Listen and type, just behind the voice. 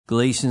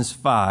Galatians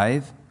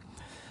 5.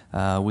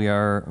 We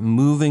are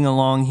moving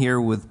along here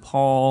with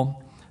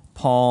Paul.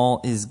 Paul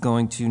is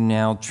going to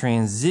now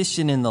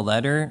transition in the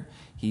letter.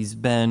 He's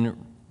been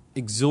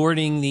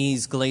exhorting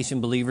these Galatian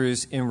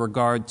believers in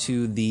regard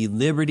to the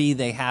liberty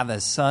they have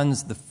as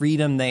sons, the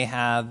freedom they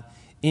have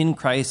in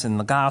Christ and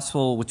the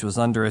gospel, which was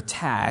under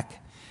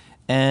attack.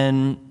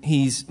 And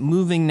he's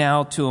moving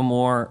now to a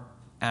more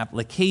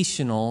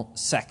applicational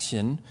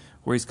section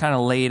where he's kind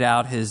of laid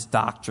out his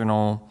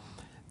doctrinal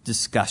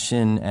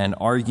discussion and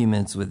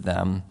arguments with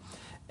them.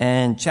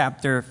 And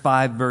chapter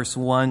 5, verse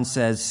 1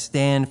 says,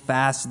 "Stand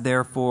fast,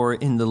 therefore,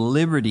 in the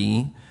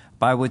liberty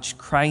by which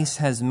Christ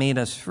has made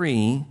us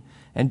free,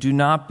 and do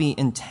not be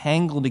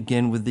entangled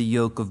again with the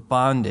yoke of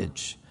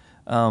bondage."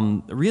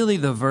 Really,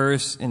 the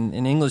verse in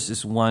English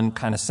is one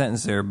kind of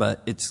sentence there,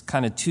 but it's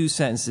kind of two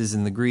sentences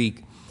in the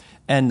Greek.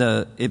 And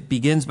it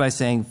begins by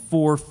saying,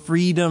 "For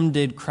freedom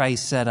did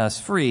Christ set us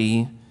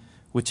free,"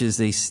 which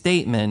is a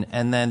statement,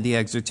 and then the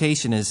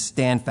exhortation is,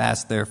 "Stand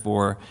fast,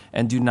 therefore,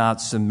 and do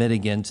not submit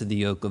again to the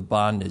yoke of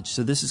bondage."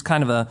 So this is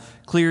kind of a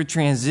clear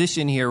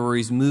transition here where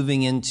he's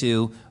moving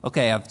into,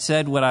 okay, I've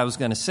said what I was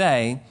going to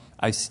say,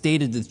 I've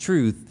stated the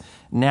truth,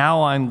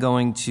 now I'm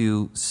going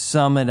to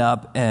sum it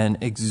up and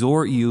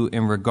exhort you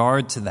in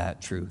regard to that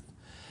truth.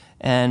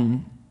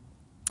 And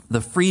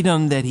the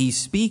freedom that he's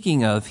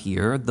speaking of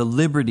here, the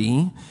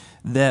liberty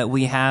that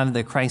we have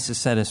that Christ has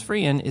set us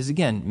free in, is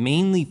again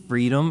mainly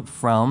freedom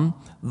from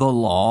the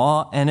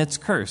law and its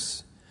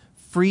curse.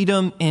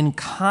 Freedom in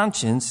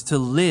conscience to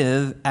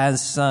live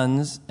as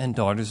sons and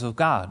daughters of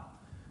God.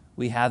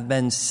 We have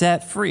been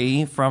set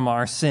free from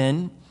our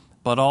sin,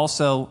 but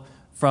also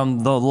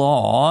from the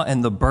law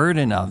and the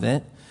burden of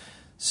it,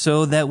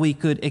 so that we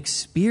could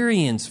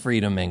experience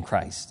freedom in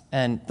Christ.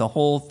 And the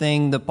whole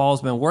thing that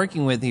Paul's been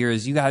working with here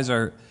is you guys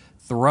are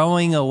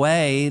throwing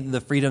away the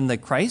freedom that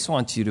Christ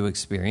wants you to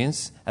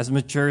experience as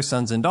mature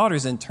sons and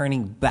daughters and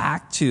turning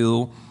back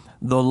to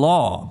the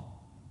law.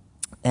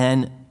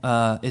 And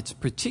it's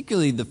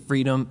particularly the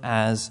freedom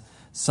as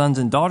sons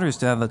and daughters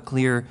to have a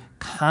clear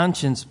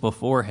conscience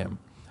before him.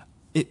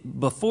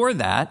 Before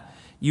that,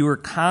 you were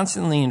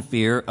constantly in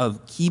fear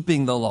of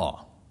keeping the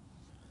law,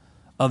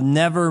 of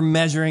never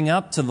measuring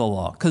up to the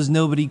law, because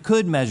nobody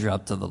could measure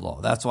up to the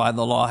law. That's why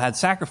the law had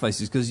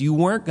sacrifices, because you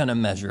weren't going to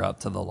measure up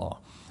to the law.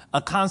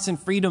 A constant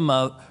freedom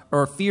of,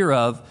 or fear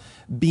of,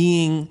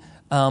 being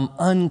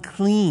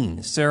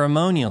unclean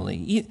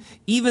ceremonially.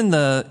 Even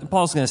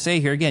Paul's going to say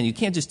here again, you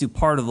can't just do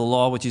part of the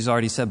law, which he's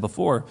already said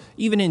before.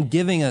 Even in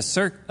giving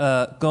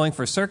going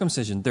for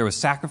circumcision, there were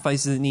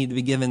sacrifices that needed to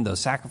be given. Those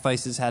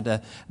sacrifices had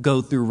to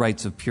go through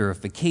rites of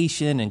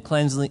purification and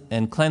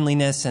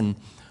cleanliness, and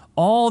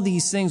all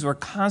these things were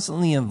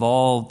constantly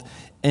involved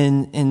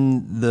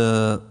in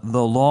the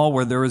law,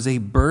 where there was a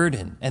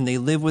burden, and they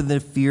live with the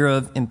fear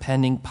of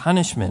impending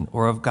punishment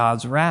or of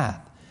God's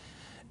wrath.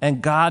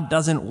 And God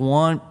doesn't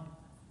want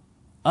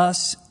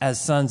us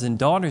as sons and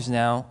daughters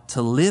now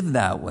to live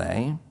that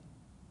way.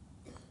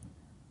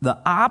 The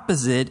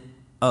opposite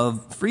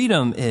of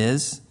freedom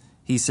is,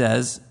 he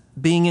says,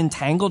 being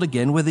entangled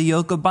again with a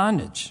yoke of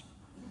bondage.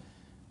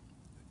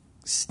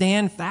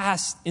 Stand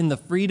fast in the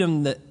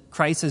freedom that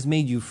Christ has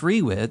made you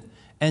free with,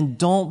 and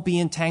don't be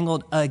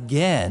entangled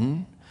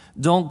again.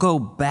 Don't go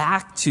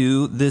back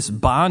to this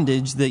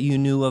bondage that you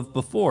knew of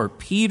before.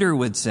 Peter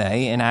would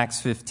say in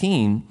Acts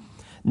 15,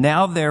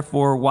 "Now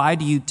therefore, why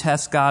do you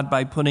test God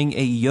by putting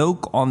a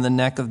yoke on the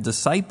neck of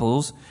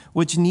disciples,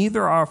 which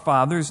neither our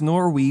fathers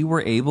nor we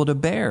were able to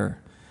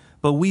bear?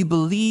 But we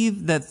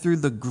believe that through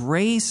the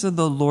grace of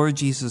the Lord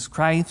Jesus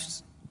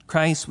Christ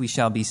we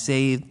shall be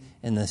saved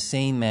in the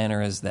same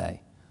manner as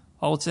they."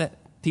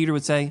 Peter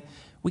would say,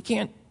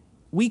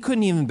 we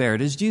couldn't even bear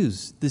it as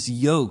Jews. This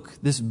yoke,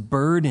 this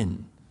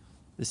burden,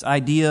 this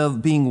idea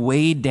of being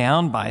weighed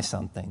down by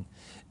something.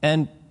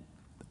 And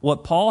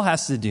what Paul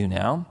has to do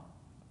now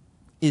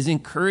is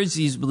encourage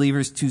these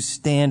believers to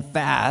stand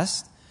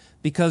fast,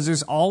 because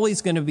there's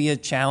always going to be a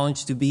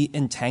challenge to be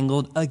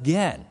entangled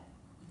again.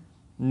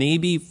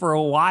 Maybe for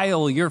a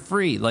while you're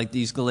free, like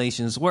these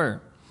Galatians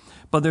were.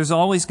 But there's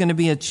always going to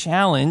be a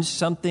challenge.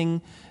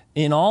 Something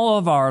in all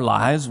of our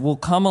lives will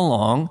come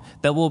along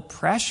that will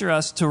pressure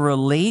us to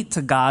relate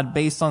to God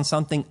based on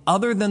something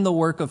other than the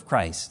work of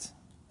Christ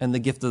and the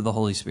gift of the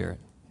Holy Spirit.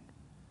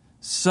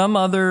 Some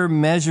other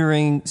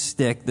measuring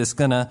stick that's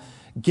going to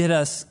get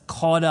us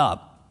caught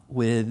up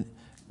with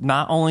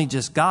not only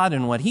just God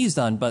and what he's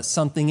done, but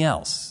something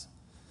else.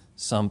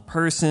 Some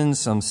person,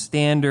 some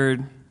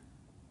standard.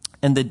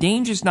 And the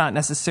danger is not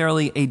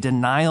necessarily a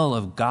denial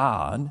of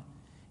God.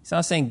 He's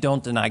not saying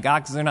don't deny God,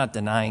 because they're not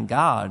denying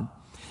God.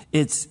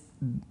 It's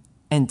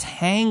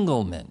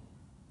entanglement,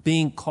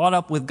 being caught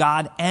up with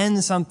God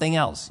and something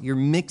else. You're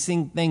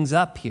mixing things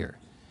up here.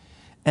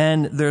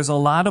 And there's a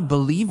lot of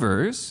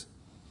believers,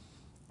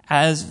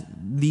 as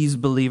these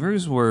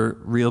believers were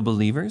real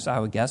believers, I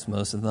would guess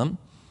most of them,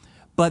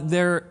 but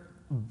they're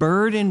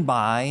burdened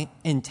by,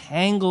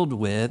 entangled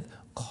with,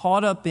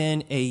 caught up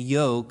in a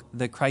yoke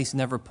that Christ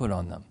never put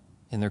on them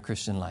in their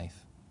Christian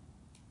life.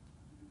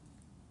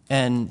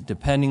 And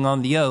depending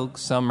on the yoke,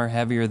 some are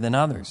heavier than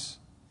others.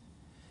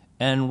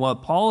 And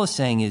what Paul is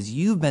saying is,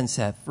 you've been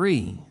set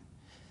free.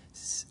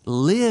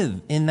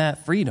 Live in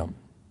that freedom.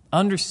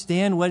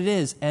 Understand what it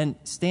is and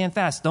stand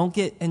fast. Don't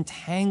get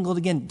entangled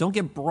again. Don't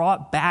get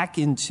brought back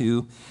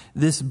into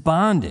this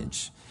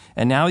bondage.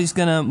 And now he's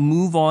going to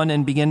move on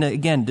and begin to,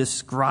 again,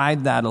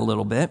 describe that a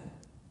little bit.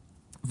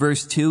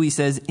 Verse 2, he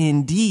says,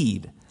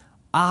 indeed,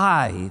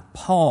 I,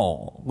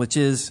 Paul, which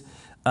is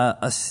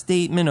a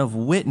statement of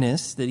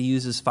witness that he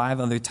uses 5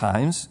 other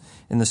times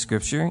in the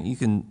scripture. You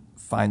can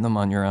find them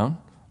on your own.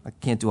 I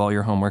can't do all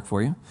your homework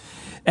for you.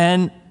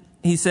 And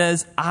he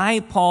says,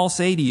 I, Paul,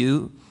 say to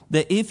you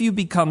that if you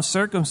become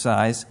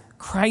circumcised,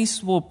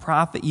 Christ will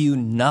profit you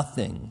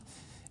nothing.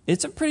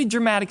 It's a pretty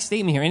dramatic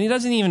statement here, and he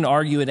doesn't even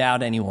argue it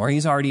out anymore.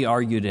 He's already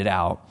argued it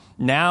out.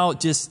 Now,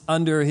 just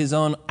under his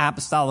own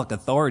apostolic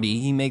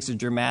authority, he makes a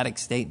dramatic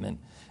statement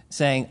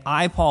saying,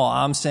 I, Paul,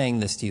 I'm saying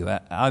this to you.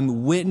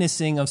 I'm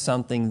witnessing of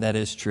something that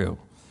is true.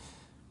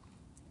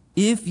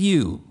 If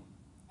you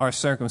are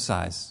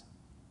circumcised,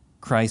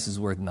 Christ is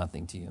worth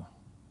nothing to you.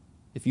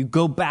 If you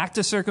go back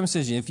to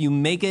circumcision, if you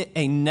make it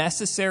a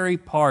necessary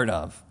part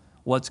of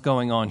what's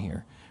going on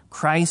here,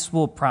 Christ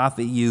will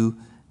profit you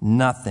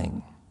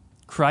nothing.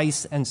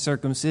 Christ and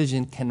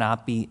circumcision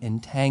cannot be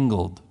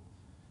entangled.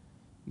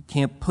 You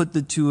can't put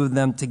the two of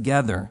them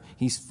together.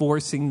 He's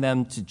forcing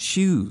them to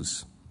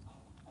choose.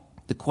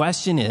 The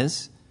question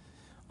is,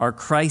 are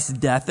Christ's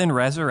death and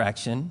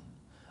resurrection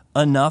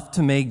enough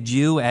to make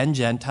Jew and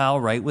Gentile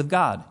right with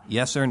God?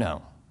 Yes or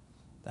no?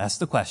 That's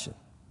the question.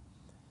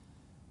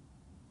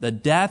 The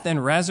death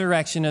and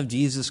resurrection of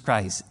Jesus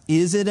Christ,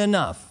 is it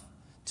enough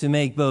to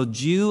make both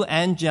Jew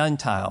and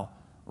Gentile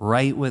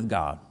right with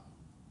God?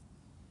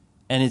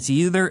 And it's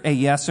either a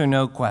yes or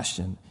no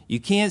question. You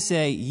can't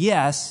say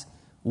yes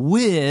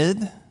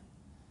with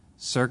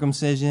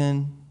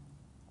circumcision,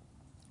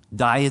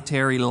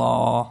 dietary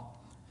law,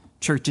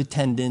 church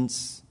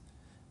attendance,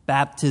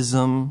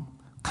 baptism,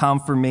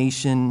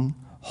 confirmation,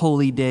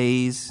 holy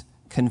days,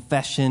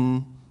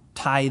 confession,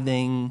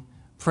 tithing,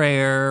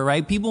 prayer,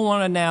 right? People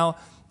want to now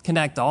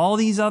connect all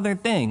these other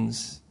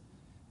things.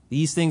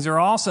 These things are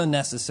also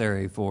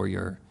necessary for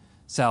your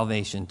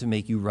salvation to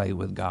make you right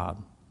with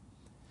God.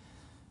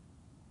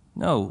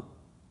 No.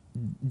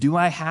 Do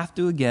I have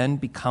to, again,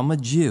 become a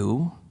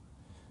Jew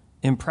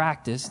in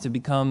practice to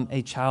become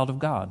a child of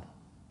God,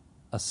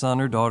 a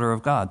son or daughter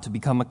of God, to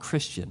become a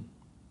Christian?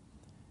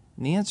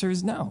 And the answer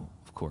is no,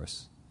 of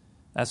course.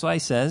 That's why he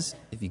says,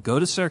 if you go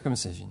to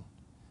circumcision,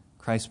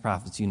 Christ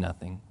profits you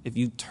nothing. If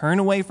you turn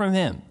away from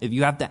him, if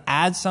you have to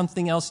add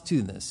something else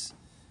to this,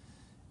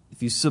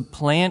 if you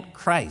supplant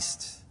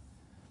Christ,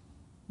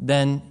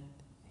 then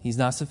he's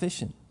not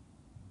sufficient.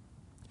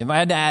 If I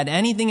had to add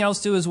anything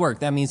else to his work,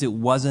 that means it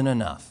wasn't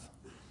enough.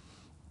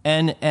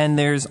 And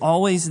there's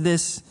always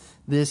this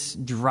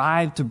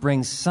drive to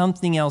bring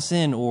something else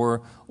in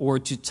or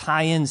to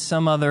tie in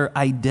some other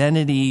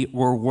identity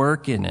or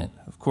work in it.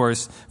 Of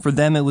course, for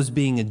them it was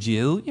being a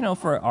Jew. You know,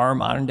 for our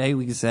modern day,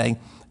 we could say,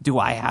 do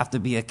I have to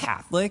be a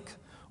Catholic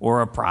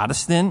or a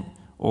Protestant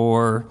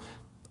or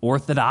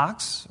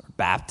Orthodox or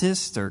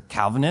Baptist or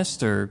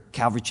Calvinist or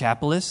Calvary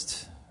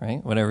Chapelist,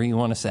 right? Whatever you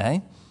want to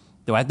say.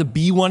 Do I have to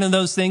be one of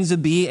those things to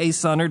be a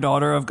son or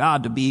daughter of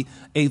God, to be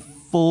a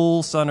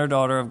full son or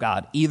daughter of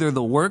God? Either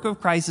the work of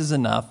Christ is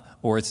enough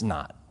or it's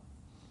not.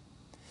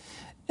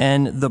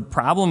 And the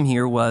problem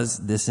here was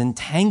this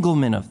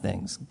entanglement of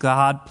things,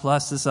 God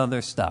plus this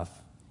other stuff.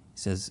 He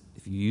says,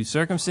 if you use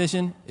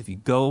circumcision, if you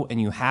go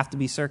and you have to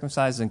be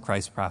circumcised, then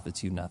Christ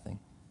profits you nothing.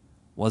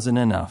 Wasn't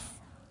enough.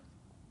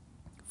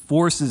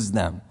 Forces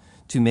them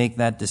to make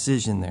that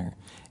decision there.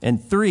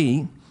 And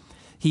 3,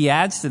 he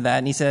adds to that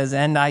and he says,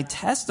 and I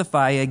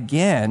testify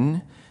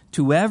again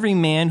to every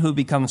man who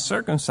becomes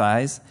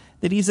circumcised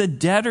that he's a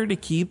debtor to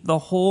keep the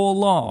whole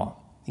law.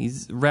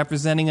 He's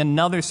representing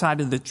another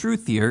side of the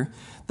truth here,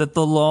 that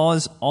the law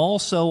is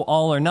also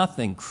all or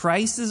nothing.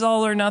 Christ is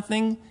all or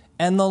nothing,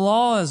 and the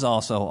law is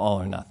also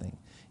all or nothing.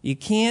 You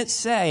can't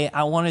say,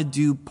 I want to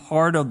do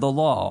part of the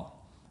law.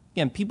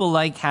 Again, people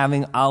like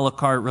having a la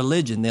carte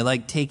religion. They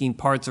like taking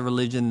parts of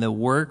religion that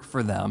work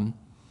for them,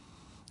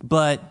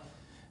 but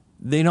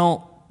they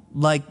don't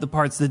like the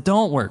parts that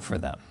don't work for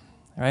them.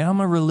 Right? I'm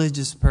a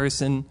religious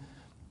person.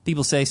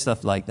 People say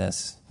stuff like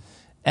this.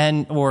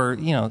 Or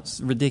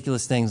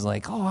ridiculous things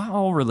like, oh,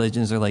 all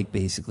religions are like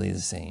basically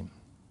the same.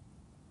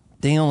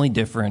 They only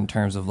differ in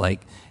terms of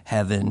like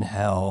heaven,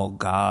 hell,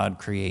 God,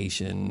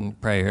 creation,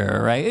 prayer,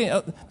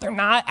 right? They're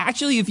not,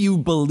 actually, if you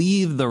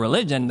believe the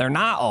religion, they're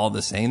not all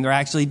the same. They're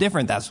actually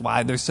different. That's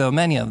why there's so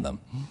many of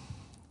them.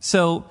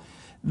 So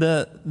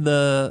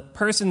the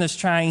person that's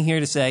trying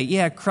here to say,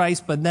 yeah,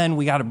 Christ, but then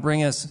we got to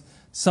bring us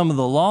some of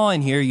the law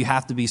in here. You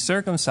have to be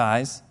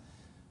circumcised.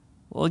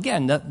 Well,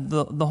 again,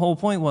 the whole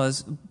point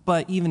was,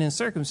 but even in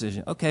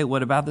circumcision, okay,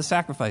 what about the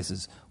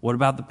sacrifices? What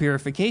about the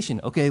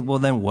purification? Okay, well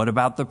then what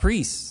about the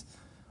priests?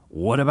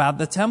 What about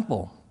the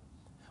temple?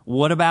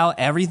 What about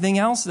everything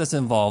else that's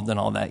involved in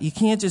all that? You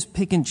can't just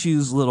pick and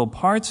choose little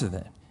parts of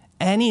it.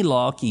 any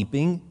law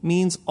keeping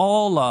means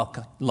all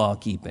law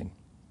keeping.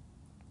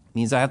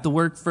 Means I have to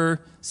work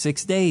for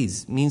 6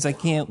 days. Means I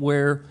can't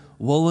wear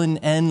woolen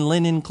and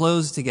linen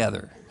clothes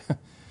together.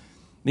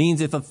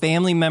 Means if a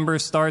family member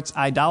starts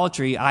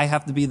idolatry, I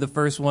have to be the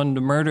first one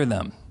to murder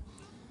them.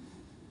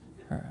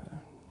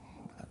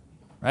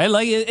 Right?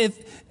 Like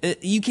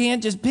if you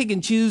can't just pick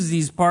and choose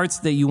these parts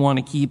that you want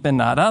to keep and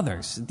not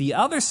others. The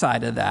other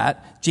side of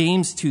that,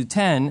 James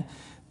 2:10,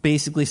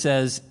 basically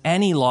says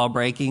any law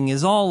breaking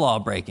is all law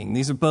breaking.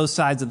 These are both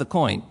sides of the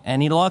coin.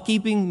 Any law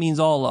keeping means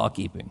all law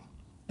keeping.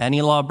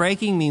 Any law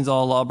breaking means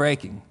all law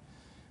breaking.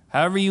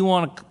 However you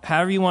want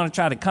to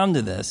try to come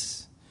to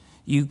this,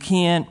 you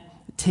can't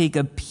take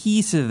a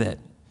piece of it.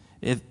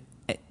 If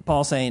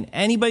Paul's saying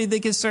anybody that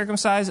gets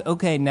circumcised,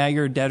 okay, now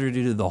you're a debtor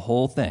to do the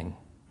whole thing.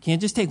 Can't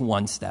just take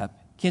one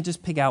step. Can't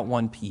just pick out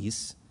one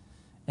piece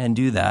and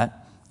do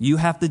that. You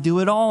have to do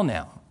it all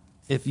now.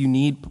 If you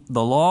need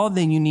the law,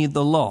 then you need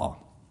the law.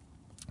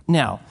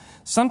 Now,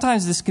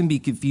 sometimes this can be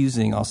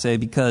confusing, I'll say,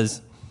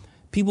 because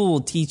people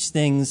will teach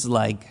things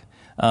like,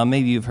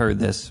 maybe you've heard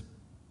this,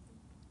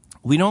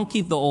 we don't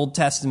keep the Old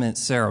Testament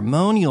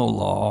ceremonial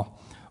law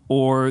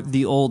or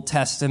the Old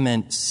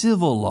Testament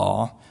civil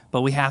law,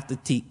 but we have to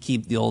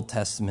keep the Old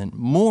Testament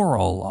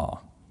moral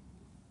law.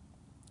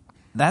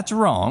 That's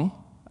wrong.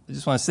 I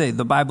just want to say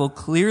the Bible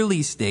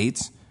clearly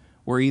states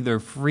we're either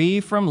free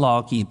from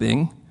law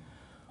keeping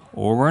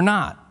or we're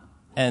not.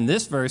 And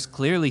this verse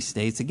clearly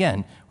states,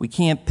 again, we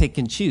can't pick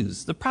and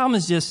choose. The problem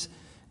is just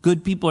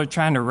good people are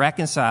trying to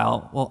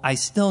reconcile, well, I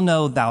still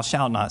know thou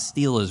shalt not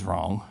steal is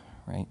wrong,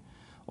 right?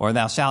 Or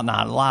thou shalt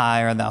not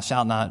lie, or thou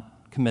shalt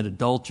not commit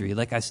adultery.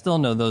 Like, I still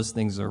know those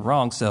things are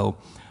wrong, so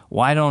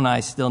why don't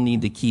I still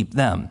need to keep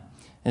them?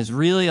 And it's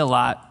really a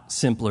lot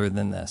simpler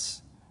than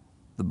this.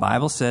 The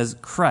Bible says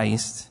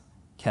Christ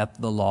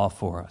kept the law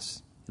for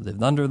us. He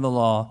lived under the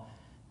law,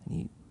 and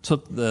he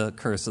took the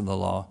curse of the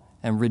law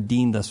and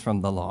redeemed us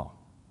from the law.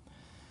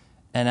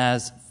 And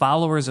as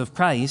followers of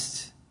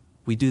Christ,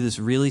 we do this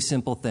really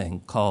simple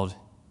thing called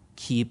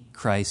keep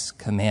Christ's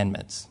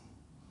commandments,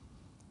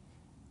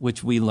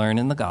 which we learn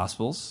in the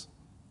Gospels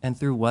and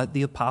through what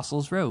the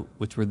apostles wrote,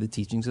 which were the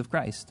teachings of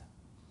Christ.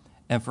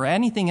 And for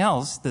anything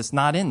else that's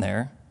not in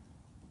there,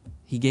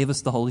 he gave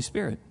us the Holy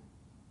Spirit.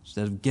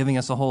 Instead of giving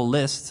us a whole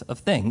list of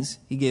things,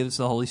 he gave us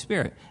the Holy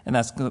Spirit. And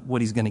that's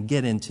what he's going to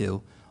get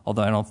into,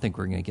 although I don't think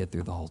we're going to get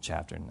through the whole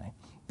chapter tonight.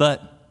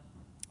 But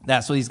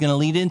that's what he's going to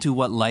lead into,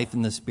 what life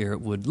in the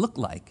Spirit would look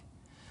like.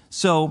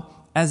 So,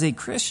 as a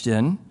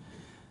Christian,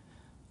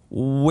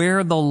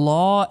 where the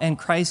law and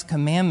Christ's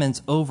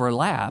commandments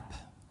overlap,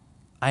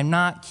 I'm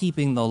not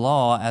keeping the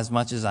law as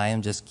much as I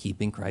am just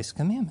keeping Christ's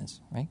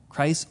commandments, right?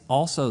 Christ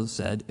also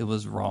said it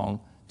was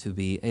wrong to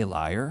be a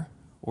liar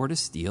or to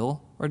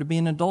steal or to be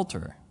an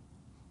adulterer.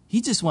 He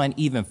just went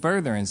even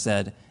further and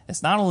said,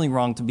 it's not only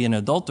wrong to be an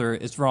adulterer,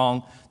 it's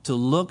wrong to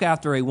look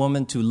after a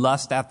woman, to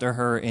lust after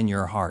her in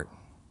your heart.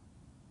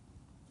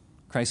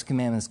 Christ's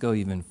commandments go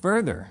even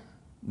further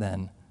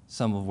than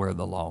some of where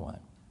the law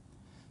went.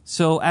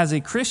 So as a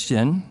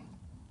Christian,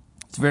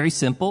 it's very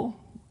simple.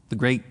 The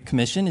Great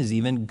Commission is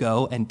even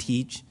go and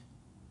teach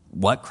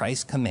what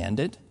Christ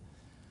commanded.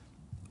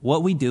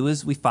 What we do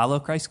is we follow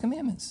Christ's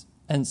commandments.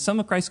 And some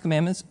of Christ's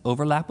commandments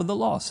overlap with the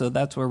law. So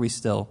that's where we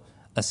still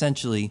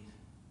essentially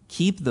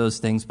keep those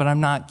things, but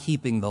I'm not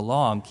keeping the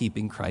law, I'm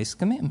keeping Christ's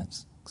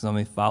commandments because I'm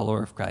a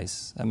follower of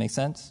Christ. That makes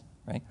sense,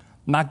 right?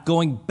 I'm not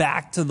going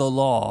back to the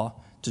law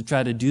to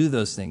try to do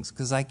those things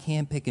because I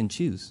can't pick and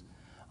choose.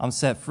 I'm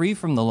set free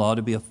from the law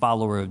to be a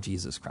follower of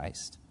Jesus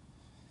Christ.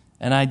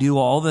 And I do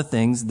all the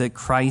things that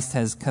Christ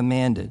has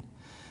commanded.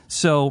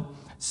 So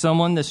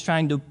someone that's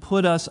trying to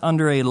put us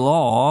under a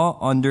law,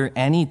 under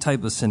any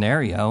type of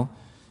scenario,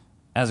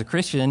 as a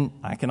Christian,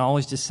 I can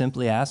always just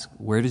simply ask,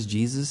 where does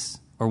Jesus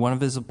or one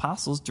of his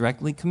apostles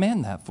directly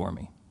command that for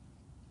me?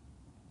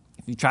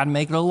 If you try to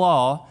make it a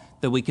law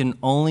that we can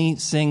only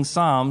sing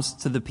psalms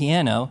to the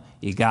piano,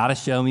 you got to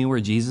show me where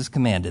Jesus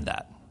commanded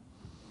that.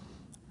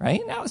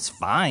 Right? Now, it's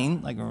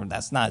fine. Like,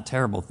 that's not a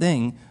terrible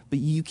thing, but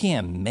you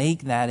can't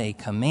make that a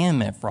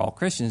commandment for all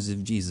Christians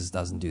if Jesus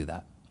doesn't do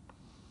that.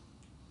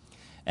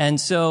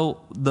 And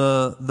so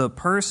the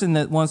person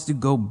that wants to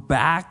go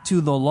back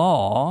to the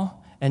law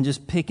and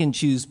just pick and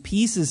choose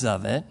pieces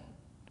of it,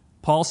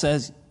 Paul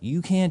says,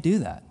 you can't do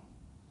that.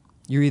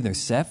 You're either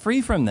set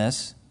free from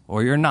this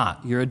or you're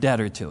not. You're a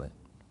debtor to it.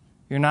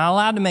 You're not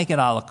allowed to make it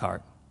a la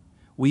carte.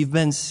 We've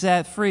been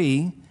set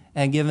free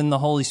and given the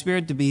Holy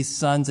Spirit to be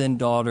sons and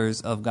daughters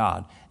of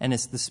God. And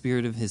it's the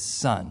Spirit of his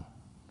Son.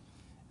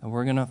 And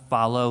we're going to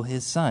follow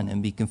his Son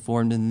and be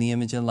conformed in the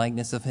image and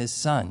likeness of his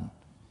Son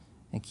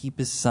and keep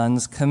his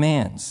Son's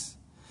commands.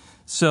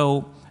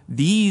 So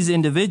these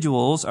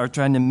individuals are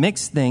trying to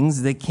mix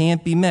things that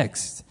can't be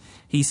mixed.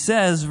 He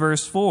says,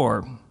 verse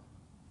 4,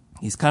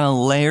 he's kind of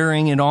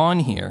layering it on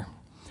here.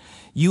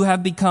 You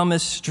have become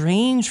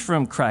estranged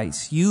from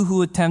Christ. You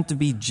who attempt to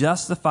be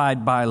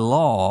justified by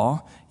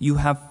law, you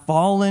have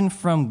fallen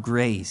from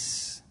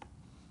grace.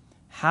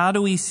 How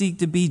do we seek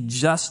to be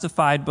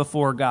justified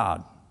before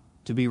God?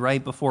 to be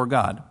right before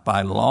God?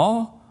 By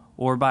law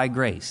or by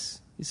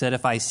grace? He said,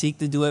 if I seek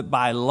to do it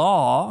by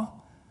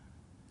law,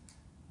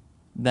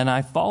 then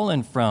I've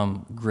fallen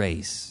from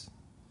grace.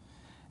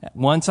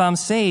 Once I'm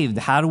saved,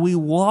 how do we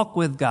walk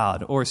with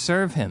God or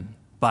serve him?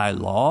 By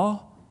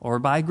law or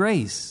by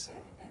grace?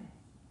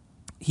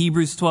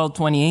 Hebrews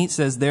 12:28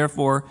 says,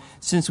 therefore,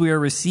 since we are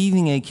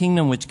receiving a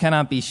kingdom which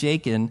cannot be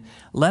shaken,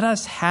 let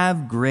us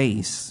have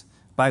grace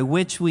by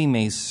which we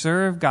may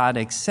serve God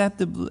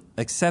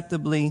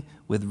acceptably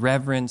with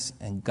reverence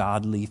and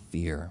godly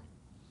fear.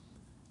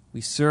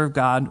 We serve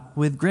God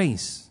with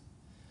grace.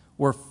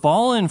 We're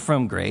fallen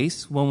from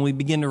grace when we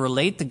begin to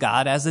relate to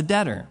God as a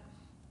debtor.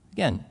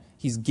 Again,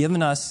 he's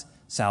given us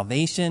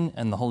salvation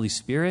and the Holy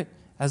Spirit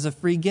as a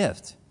free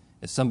gift.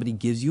 If somebody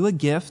gives you a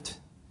gift,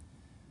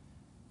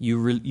 you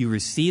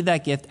receive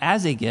that gift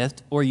as a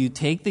gift, or you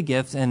take the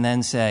gift and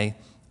then say,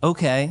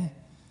 okay,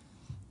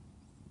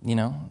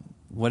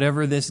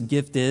 whatever this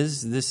gift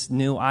is, this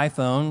new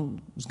iPhone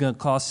is going to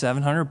cost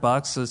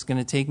 $700, so it's going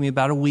to take me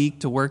about a week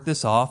to work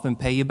this off and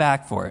pay you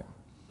back for it.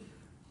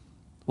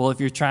 Well,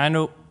 if you're trying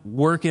to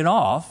work it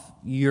off,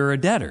 you're a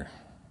debtor.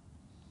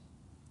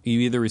 You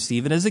either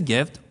receive it as a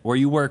gift or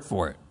you work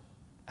for it.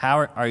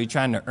 How are you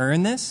trying to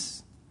earn this?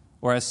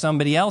 Or has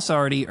somebody else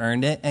already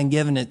earned it and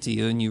given it to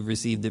you and you've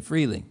received it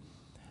freely?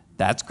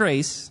 That's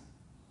grace.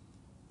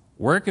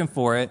 Working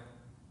for it,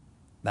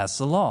 that's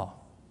the law.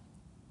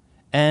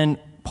 And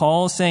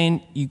Paul is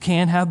saying you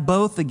can't have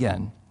both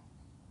again.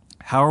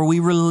 How are we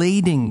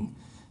relating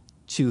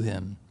to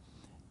him?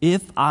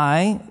 If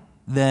I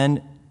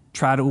then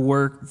try to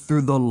work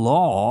through the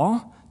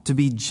law to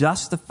be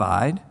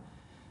justified,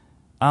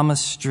 I'm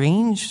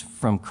estranged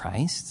from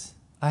Christ.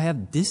 I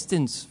have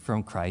distance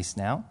from Christ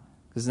now,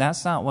 because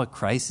that's not what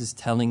Christ is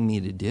telling me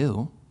to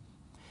do.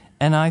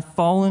 And I've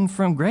fallen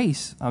from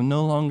grace. I'm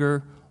no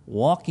longer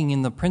walking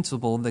in the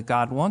principle that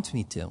God wants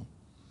me to.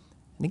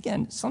 And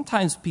again,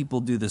 sometimes people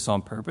do this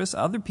on purpose.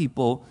 Other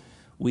people,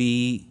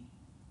 we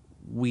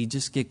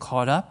just get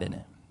caught up in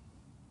it.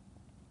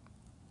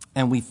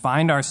 And we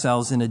find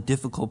ourselves in a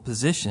difficult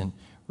position.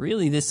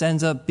 Really, this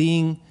ends up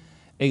being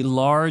a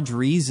large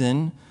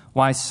reason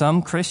why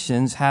some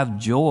Christians have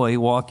joy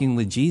walking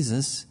with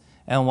Jesus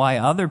and why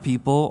other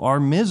people are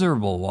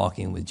miserable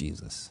walking with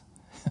Jesus.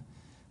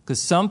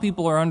 Because some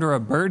people are under a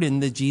burden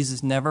that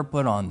Jesus never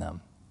put on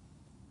them.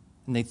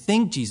 And they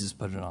think Jesus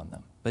put it on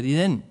them, but he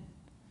didn't.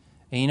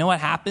 And you know what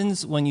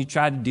happens when you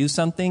try to do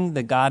something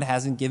that God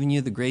hasn't given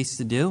you the grace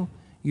to do?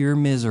 You're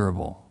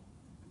miserable.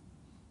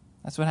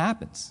 That's what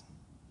happens.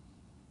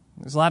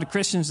 There's a lot of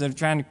Christians that are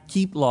trying to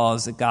keep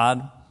laws that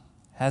God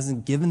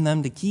hasn't given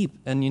them to keep.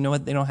 And you know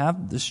what? They don't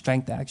have the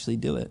strength to actually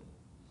do it.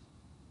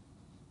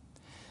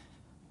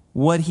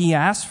 What he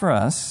asks for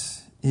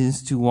us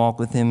is to walk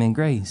with him in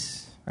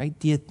grace, right?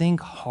 Do you think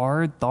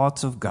hard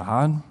thoughts of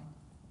God?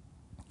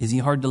 Is he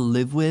hard to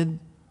live with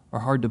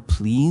or hard to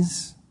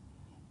please?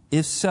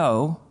 If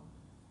so,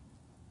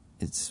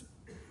 it's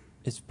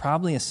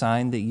probably a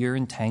sign that you're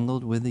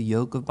entangled with a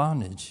yoke of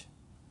bondage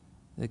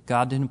that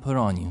God didn't put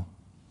on you.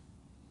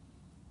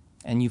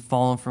 And you've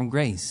fallen from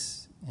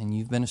grace, and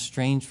you've been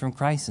estranged from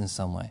Christ in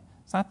some way.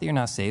 It's not that you're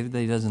not saved, that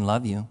he doesn't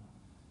love you.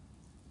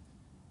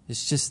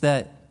 It's just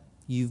that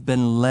you've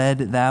been led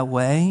that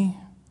way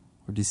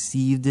or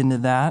deceived into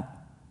that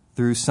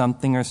through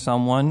something or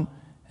someone,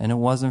 and it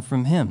wasn't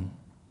from him.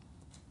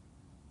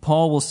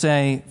 Paul will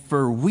say,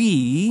 for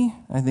we,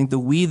 I think the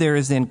we there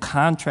is in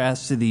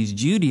contrast to these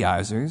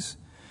Judaizers,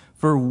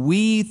 for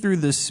we through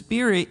the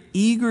Spirit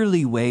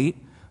eagerly wait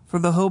for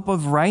the hope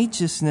of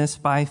righteousness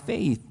by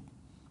faith.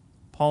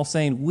 Paul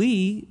saying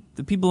we,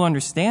 the people who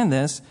understand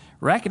this,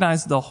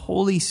 recognize the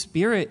Holy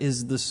Spirit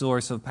is the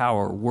source of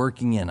power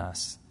working in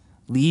us,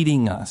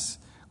 leading us,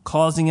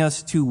 causing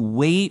us to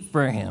wait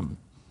for him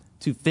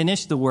to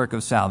finish the work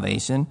of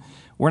salvation.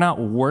 We're not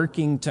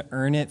working to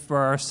earn it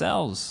for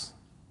ourselves.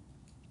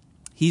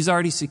 He's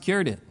already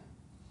secured it.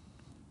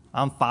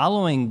 I'm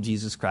following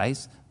Jesus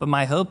Christ, but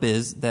my hope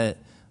is that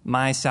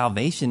my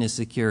salvation is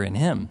secure in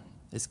him.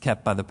 It's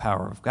kept by the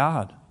power of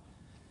God.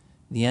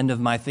 The end of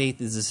my faith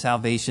is the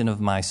salvation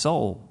of my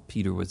soul,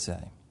 Peter would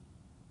say.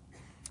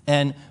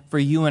 And for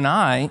you and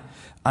I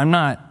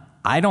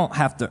don't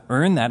have to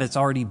earn that. It's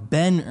already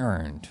been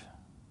earned.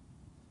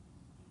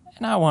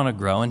 And I want to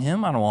grow in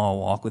him. I don't want to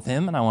walk with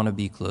him, and I want to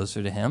be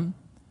closer to him.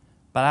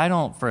 But I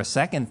don't for a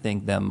second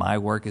think that my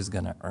work is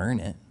going to earn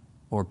it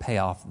or pay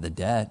off the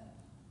debt,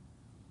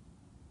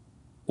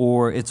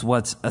 or it's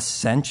what's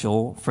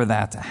essential for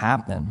that to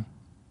happen.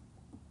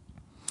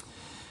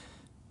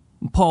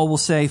 Paul will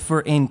say,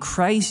 for in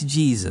Christ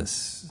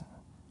Jesus,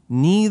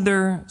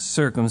 neither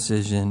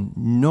circumcision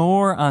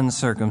nor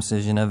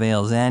uncircumcision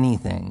avails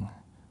anything,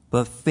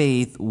 but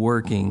faith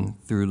working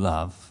through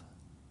love.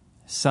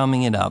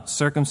 Summing it up,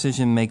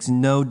 circumcision makes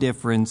no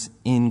difference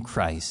in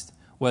Christ.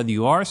 Whether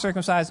you are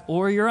circumcised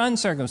or you're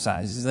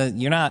uncircumcised,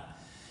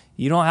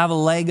 you don't have a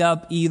leg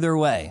up either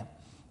way.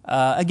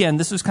 Again,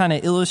 this was kind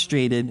of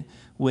illustrated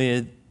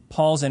with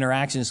Paul's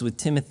interactions with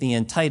Timothy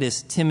and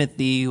Titus.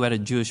 Timothy, who had a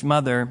Jewish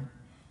mother,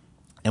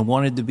 and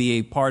wanted to be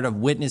a part of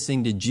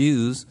witnessing to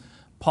Jews,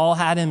 Paul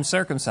had him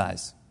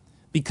circumcised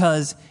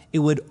because it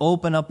would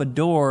open up a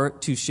door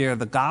to share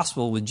the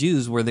gospel with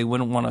Jews where they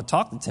wouldn't want to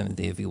talk to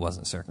Timothy if he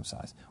wasn't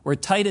circumcised. Where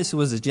Titus, who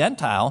was a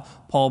Gentile,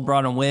 Paul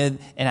brought him with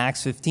in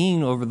Acts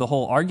 15 over the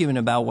whole argument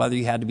about whether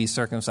you had to be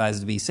circumcised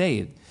to be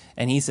saved.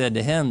 And he said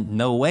to him,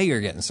 no way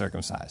you're getting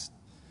circumcised.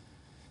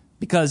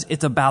 Because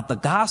it's about the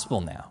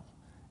gospel now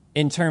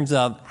in terms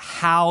of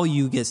how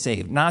you get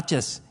saved. Not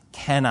just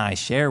can I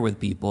share with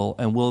people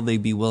and will they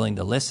be willing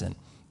to listen.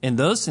 In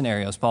those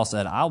scenarios, Paul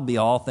said, I'll be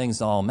all things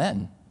to all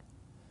men.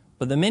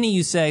 But the minute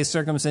you say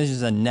circumcision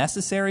is a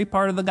necessary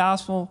part of the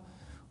gospel,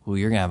 well,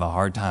 you're going to have a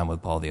hard time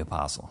with Paul the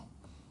Apostle.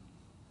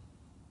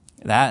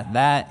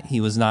 That he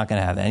was not going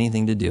to have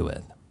anything to do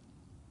with.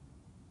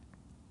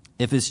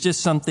 If it's just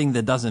something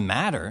that doesn't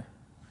matter,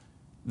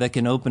 that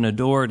can open a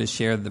door to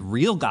share the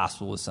real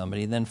gospel with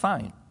somebody, then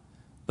fine.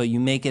 But you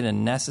make it a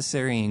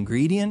necessary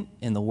ingredient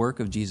in the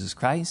work of Jesus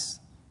Christ,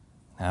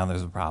 now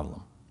there's a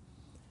problem.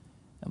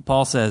 And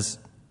Paul says,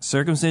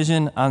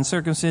 circumcision,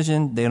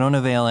 uncircumcision, they don't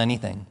avail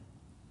anything.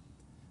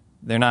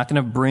 They're not going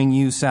to bring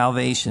you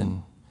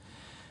salvation.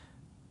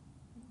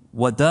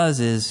 What does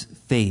is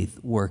faith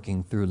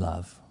working through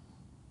love.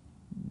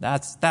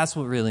 That's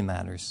what really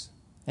matters.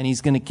 And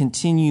he's going to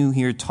continue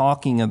here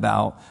talking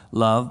about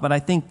love. But I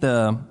think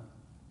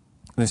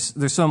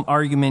there's some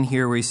argument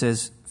here where he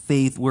says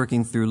faith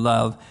working through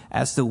love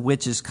as to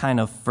which is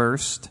kind of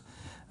first.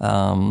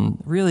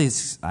 Really,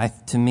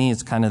 to me,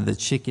 it's kind of the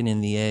chicken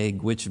and the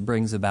egg, which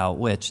brings about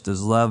which.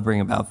 Does love bring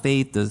about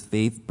faith? Does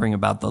faith bring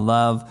about the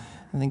love?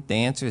 I think the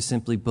answer is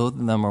simply both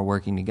of them are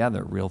working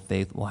together. Real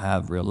faith will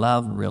have real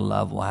love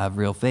will have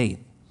real faith.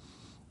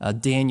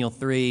 Daniel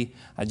 3,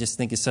 I just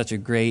think is such a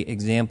great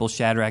example.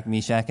 Shadrach,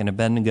 Meshach, and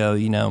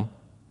Abednego,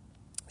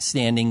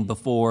 standing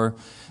before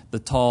the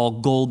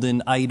tall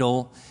golden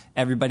idol.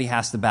 Everybody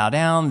has to bow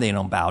down. They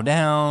don't bow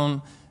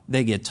down.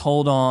 They get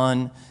told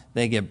on.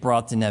 They get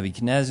brought to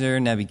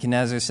Nebuchadnezzar.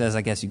 Nebuchadnezzar says,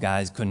 I guess you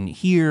guys couldn't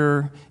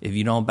hear. If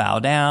you don't bow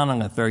down, I'm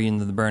going to throw you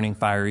into the burning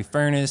fiery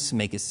furnace,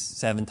 make it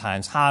 7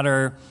 times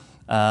hotter.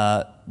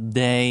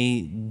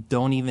 They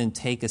don't even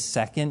take a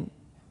second,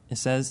 it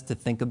says, to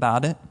think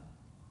about it.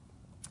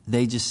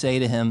 They just say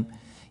to him,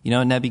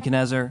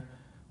 Nebuchadnezzar,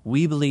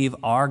 we believe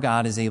our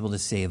God is able to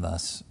save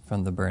us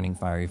from the burning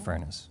fiery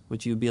furnace,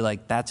 which you'd be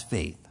like, that's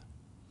faith.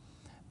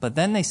 But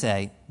then they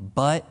say,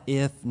 but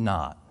if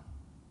not,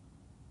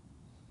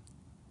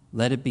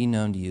 let it be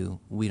known to you,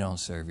 we don't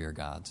serve your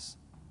gods.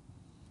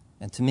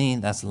 And to me,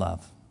 that's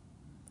love.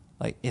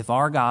 Like, if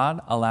our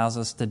God allows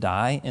us to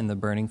die in the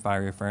burning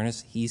fiery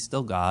furnace, he's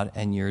still God,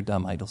 and your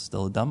dumb idol's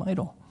still a dumb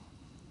idol.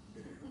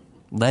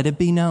 Let it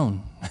be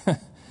known.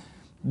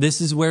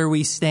 This is where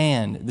we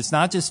stand. It's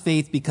not just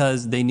faith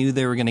because they knew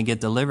they were going to get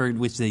delivered,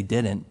 which they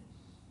didn't.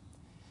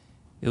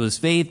 It was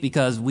faith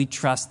because we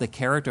trust the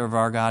character of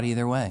our God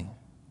either way.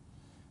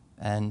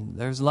 And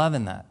there's love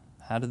in that.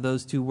 How do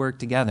those two work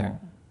together?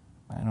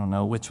 I don't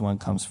know which one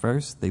comes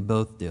first. They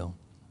both do.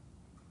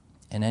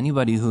 And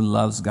anybody who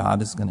loves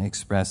God is going to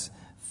express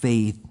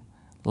faith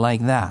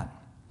like that.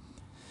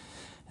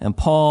 And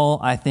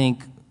Paul, I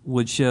think,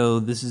 would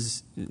show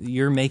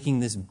you're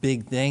making this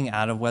big thing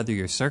out of whether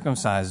you're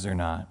circumcised or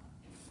not.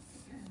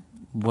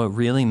 What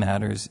really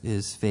matters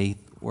is faith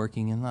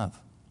working in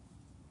love.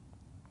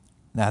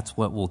 That's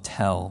what will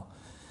tell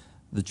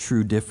the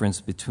true difference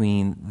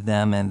between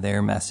them and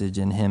their message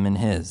and him and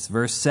his.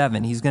 Verse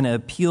 7, he's going to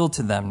appeal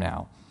to them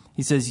now.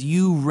 He says,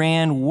 you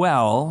ran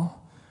well.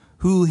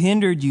 Who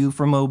hindered you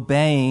from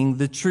obeying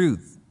the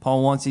truth?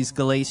 Paul wants these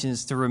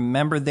Galatians to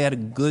remember they had a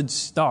good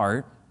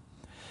start.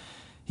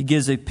 He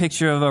gives a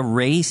picture of a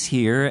race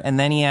here, and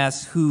then he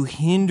asks, who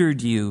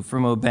hindered you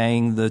from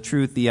obeying the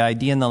truth? The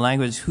idea in the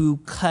language, who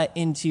cut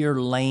into your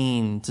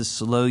lane to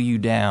slow you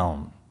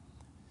down?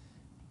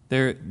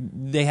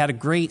 They had a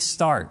great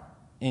start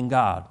in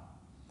God.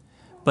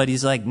 But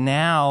he's like,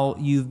 now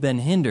you've been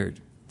hindered.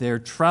 They're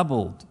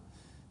troubled.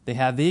 They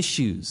have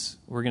issues.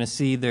 We're going to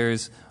see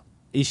there's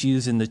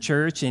issues in the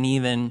church, and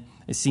even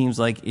it seems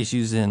like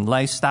issues in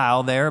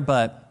lifestyle there,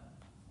 but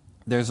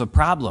there's a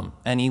problem.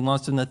 And he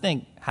wants them to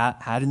think,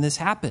 how did this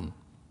happen?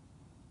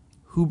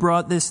 Who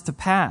brought this to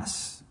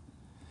pass?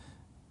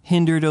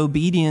 Hindered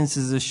obedience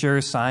is a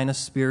sure sign of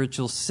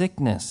spiritual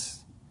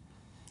sickness.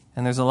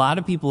 And there's a lot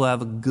of people who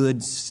have a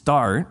good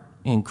start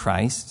in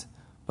Christ,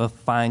 but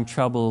find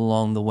trouble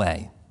along the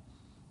way.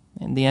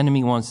 And the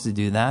enemy wants to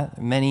do that.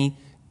 Many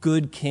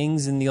good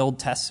kings in the Old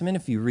Testament,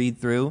 if you read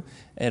through,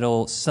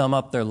 it'll sum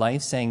up their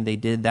life saying they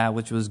did that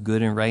which was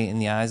good and right in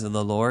the eyes of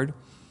the Lord.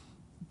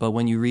 But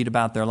when you read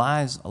about their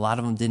lives, a lot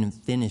of them didn't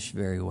finish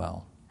very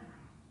well.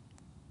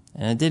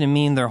 And it didn't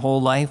mean their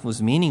whole life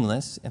was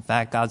meaningless. In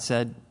fact, God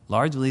said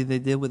largely they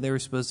did what they were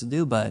supposed to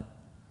do, but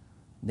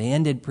they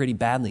ended pretty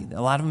badly.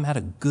 A lot of them had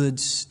a good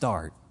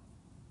start.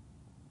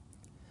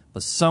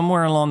 But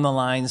somewhere along the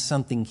line,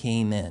 something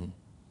came in,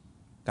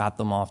 got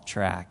them off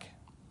track.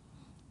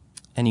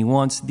 And he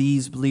wants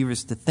these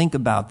believers to think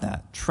about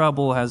that.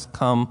 Trouble has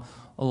come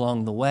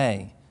along the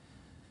way.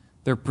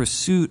 Their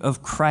pursuit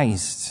of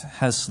Christ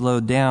has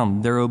slowed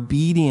down. Their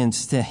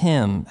obedience to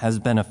him has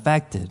been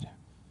affected.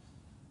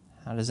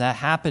 How does that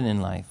happen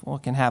in life? Well,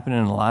 it can happen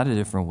in a lot of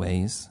different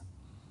ways.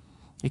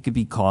 It could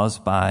be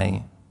caused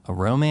by a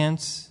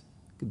romance.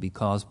 It could be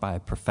caused by a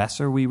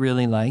professor we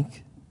really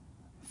like,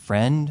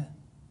 friend,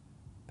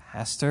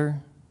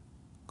 pastor,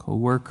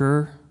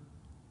 co-worker,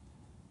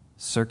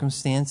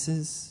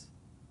 circumstances.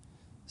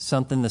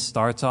 Something that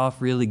starts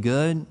off really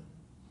good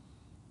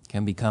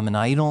can become an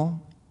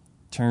idol,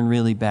 turn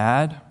really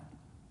bad.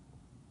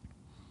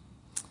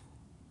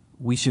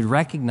 We should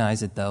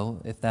recognize it,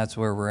 though, if that's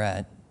where we're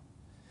at.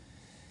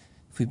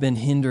 If we've been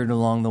hindered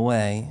along the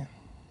way,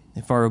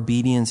 if our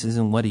obedience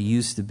isn't what it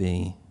used to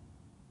be,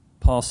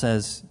 Paul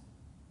says,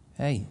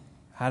 hey,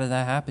 how did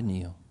that happen to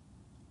you?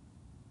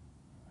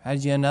 How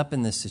did you end up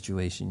in this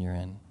situation you're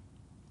in?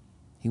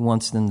 He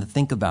wants them to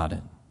think about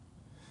it.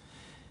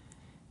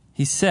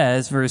 He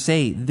says, verse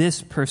 8,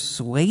 this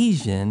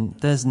persuasion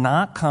does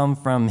not come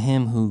from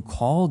him who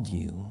called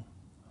you.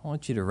 I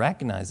want you to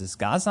recognize this.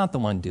 God's not the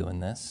one doing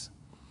this.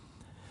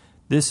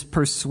 This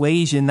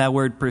persuasion, that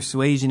word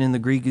persuasion in the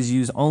Greek is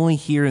used only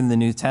here in the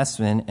New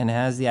Testament and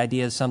has the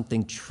idea of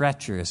something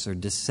treacherous or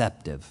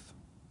deceptive.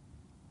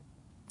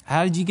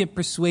 How did you get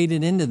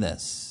persuaded into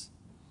this?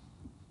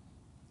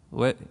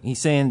 What he's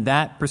saying,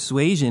 that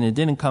persuasion, it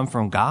didn't come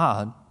from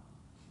God.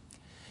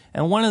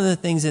 And one of the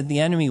things that the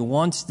enemy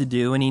wants to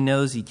do, and he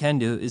knows he can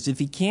do, is if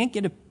he can't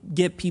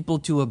get people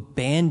to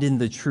abandon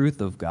the truth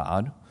of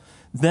God,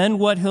 then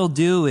what he'll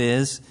do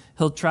is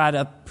he'll try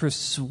to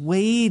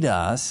persuade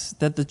us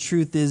that the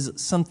truth is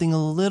something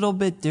a little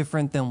bit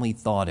different than we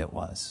thought it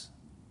was.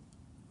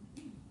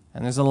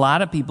 And there's a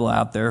lot of people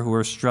out there who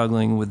are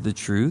struggling with the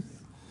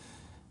truth.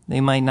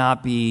 They might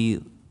not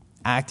be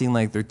acting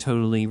like they're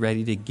totally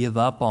ready to give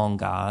up on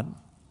God,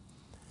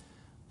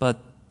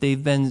 but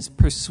they've been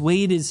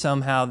persuaded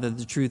somehow that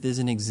the truth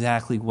isn't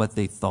exactly what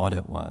they thought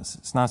it was.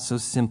 It's not so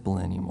simple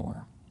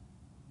anymore.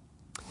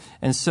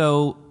 And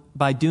so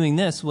by doing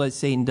this, what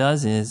Satan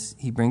does is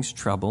he brings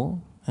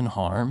trouble and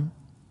harm,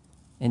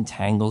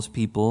 entangles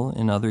people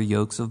in other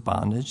yokes of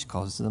bondage,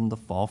 causes them to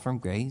fall from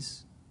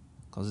grace,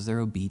 causes their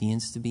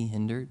obedience to be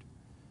hindered.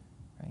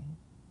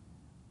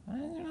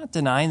 Right? They're not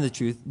denying the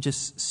truth,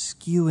 just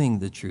skewing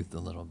the truth a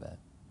little bit.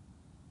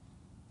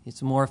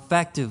 It's a more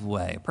effective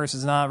way. A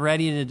person's not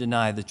ready to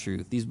deny the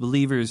truth. These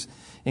believers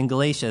in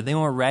Galatia, they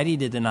weren't ready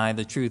to deny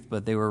the truth,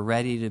 but they were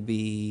ready to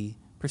be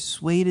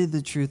persuaded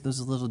the truth was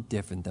a little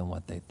different than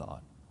what they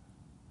thought.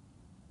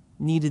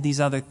 Needed these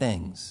other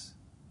things.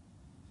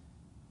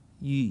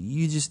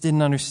 You just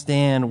didn't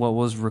understand what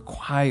was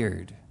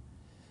required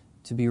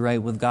to be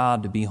right with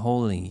God, to be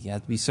holy. You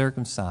have to be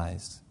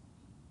circumcised.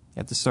 You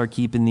have to start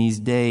keeping these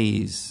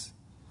days.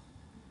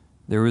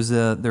 There was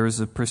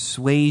a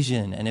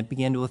persuasion, and it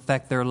began to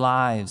affect their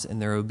lives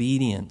and their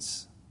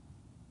obedience.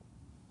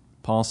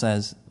 Paul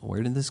says,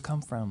 where did this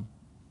come from?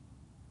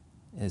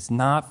 It's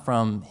not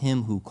from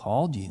him who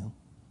called you.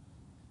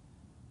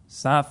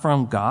 It's not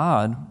from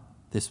God,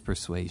 this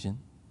persuasion.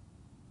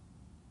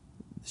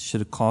 It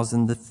should have caused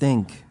them to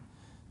think,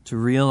 to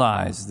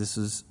realize this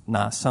is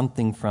not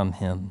something from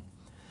him.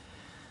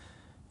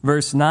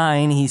 Verse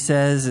 9, he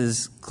says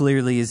as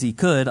clearly as he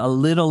could, a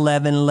little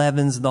leaven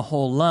leavens the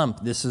whole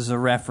lump. This is a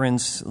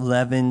reference,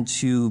 leaven,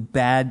 to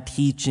bad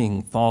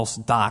teaching, false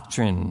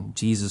doctrine.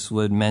 Jesus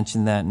would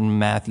mention that in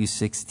Matthew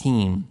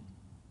 16.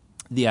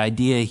 The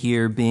idea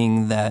here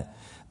being that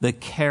the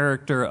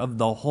character of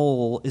the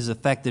whole is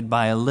affected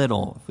by a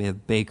little. If we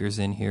have bakers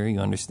in here, you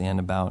understand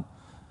about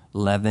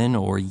leaven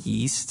or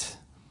yeast,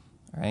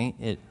 right?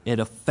 It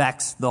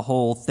affects the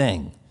whole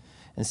thing.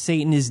 And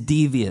Satan is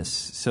devious,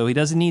 so he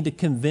doesn't need to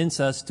convince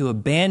us to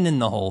abandon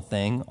the whole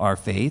thing, our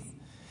faith.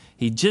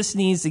 He just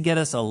needs to get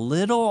us a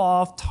little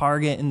off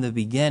target in the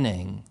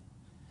beginning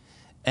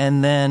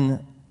and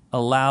then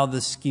allow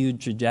the skewed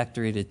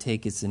trajectory to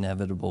take its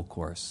inevitable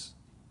course.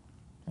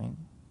 Right?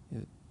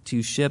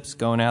 Two ships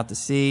going out to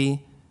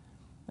sea,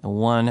 and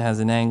one has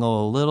an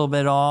angle a little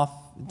bit off.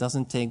 It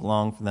doesn't take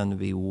long for them to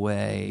be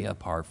way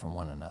apart from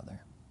one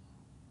another.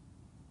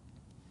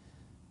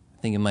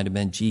 I think it might have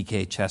been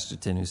G.K.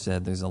 Chesterton who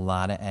said there's a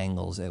lot of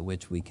angles at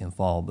which we can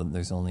fall, but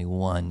there's only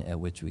one at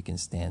which we can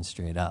stand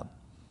straight up.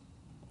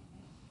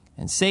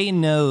 And Satan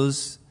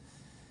knows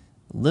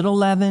little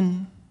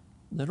leaven,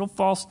 little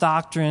false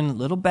doctrine,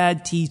 little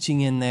bad teaching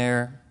in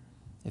there.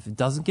 If it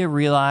doesn't get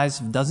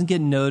realized, if it doesn't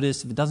get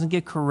noticed, if it doesn't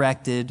get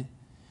corrected,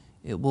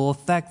 it will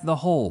affect the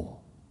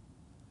whole.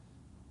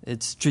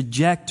 Its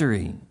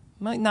trajectory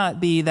might not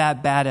be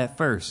that bad at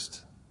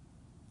first,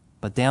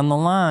 but down the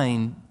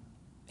line,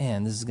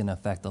 man, this is going to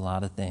affect a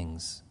lot of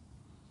things.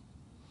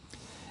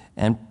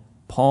 And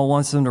Paul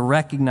wants them to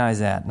recognize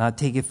that, not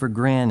take it for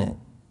granted.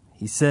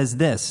 He says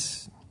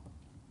this,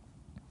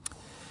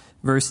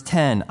 verse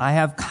 10, I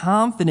have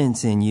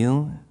confidence in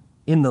you,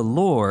 in the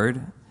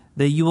Lord,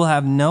 that you will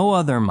have no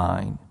other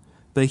mind,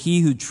 but he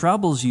who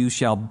troubles you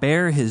shall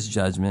bear his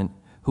judgment,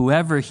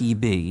 whoever he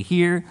be.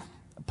 Here,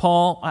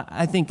 Paul,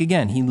 I think,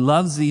 again, he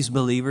loves these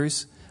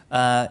believers.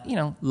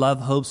 love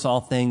hopes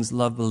all things,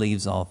 love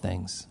believes all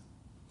things.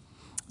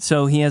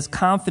 So he has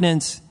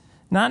confidence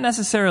not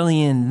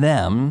necessarily in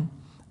them,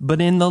 but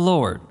in the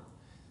Lord.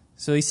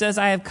 So he says,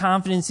 I have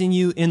confidence in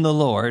you in the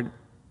Lord.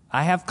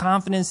 I have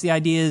confidence. The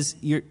idea is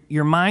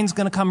your mind's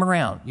going to come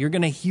around. You're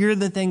going to hear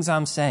the things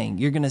I'm saying.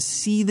 You're going to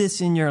see this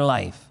in your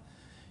life.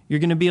 You're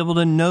going to be able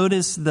to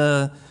notice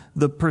the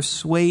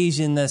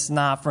persuasion that's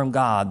not from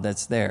God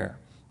that's there.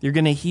 You're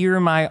going to hear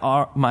my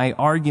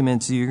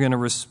arguments. You're going to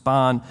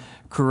respond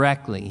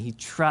correctly. He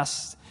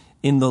trusts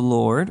in the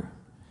Lord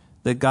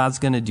that God's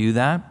going to do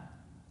that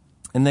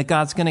and that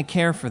God's going to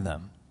care for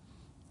them.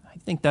 I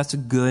think that's a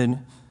good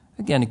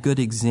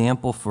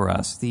example for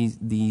us.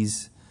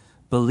 These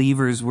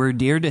believers were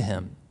dear to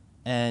him,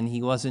 and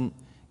he wasn't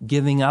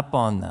giving up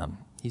on them.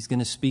 He's going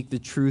to speak the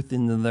truth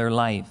into their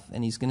life,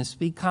 and he's going to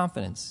speak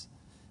confidence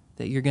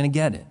that you're going to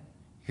get it.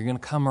 You're going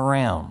to come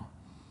around.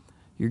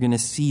 You're going to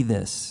see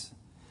this.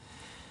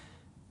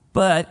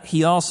 But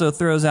he also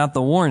throws out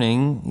the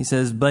warning. He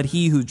says, but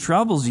he who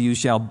troubles you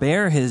shall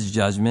bear his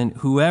judgment,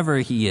 whoever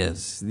he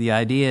is. The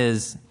idea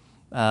is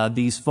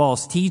these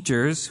false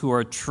teachers who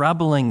are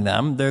troubling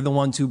them, they're the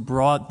ones who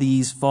brought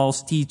these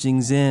false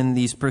teachings in,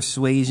 these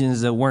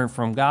persuasions that weren't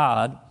from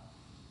God.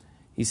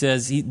 He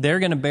says they're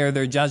going to bear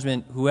their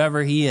judgment,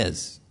 whoever he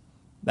is.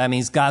 That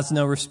means God's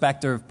no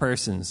respecter of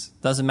persons.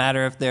 Doesn't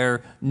matter if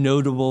they're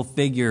notable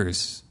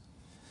figures.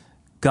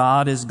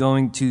 God is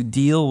going to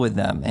deal with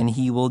them, and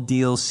he will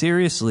deal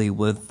seriously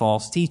with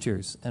false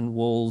teachers and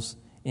wolves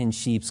in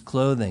sheep's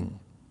clothing.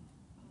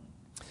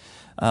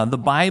 The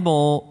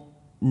Bible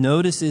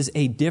notices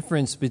a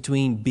difference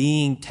between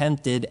being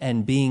tempted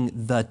and being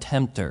the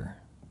tempter.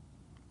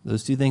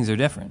 Those two things are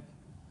different.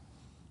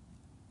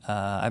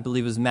 I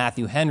believe it was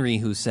Matthew Henry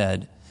who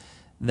said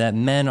that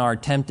men are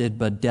tempted,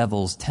 but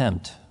devils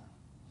tempt.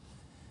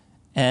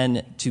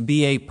 And to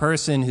be a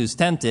person who's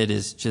tempted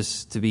is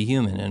just to be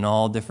human. In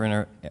all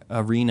different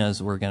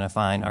arenas, we're going to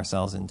find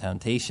ourselves in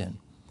temptation.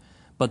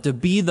 But to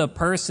be the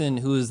person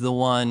who is the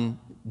one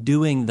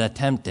doing the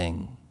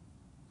tempting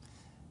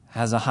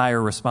has a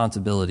higher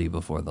responsibility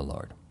before the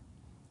Lord.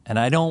 And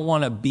I don't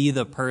want to be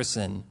the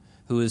person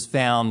who is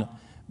found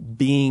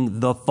being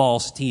the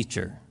false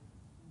teacher.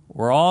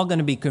 We're all going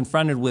to be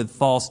confronted with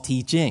false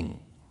teaching,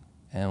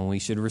 and we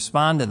should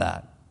respond to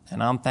that.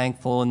 And I'm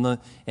thankful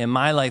in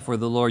my life where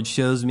the Lord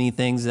shows me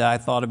things that I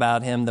thought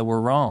about him that were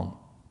wrong.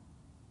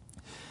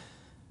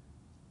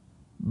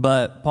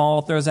 But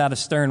Paul throws out a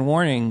stern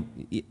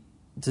warning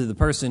to the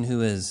person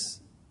who is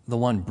the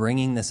one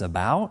bringing this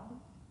about.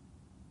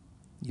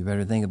 You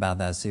better think about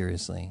that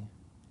seriously.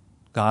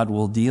 God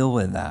will deal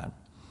with that.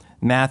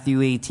 Matthew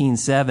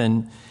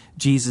 18:7,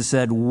 Jesus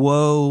said,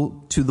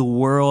 woe to the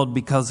world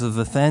because of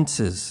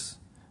offenses,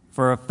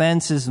 for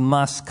offenses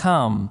must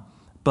come.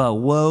 But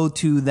woe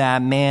to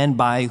that man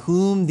by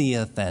whom the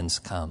offense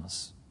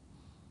comes.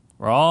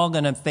 We're all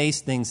going to face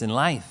things in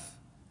life,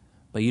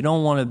 but you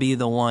don't want to be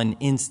the one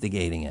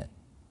instigating it,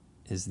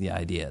 is the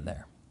idea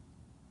there.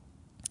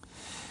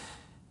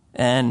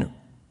 And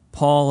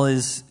Paul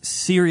is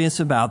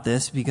serious about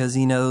this because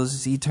he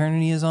knows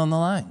eternity is on the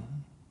line,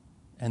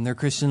 and their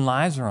Christian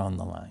lives are on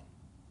the line,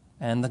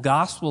 and the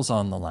gospel's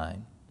on the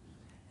line.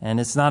 And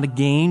it's not a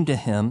game to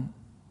him,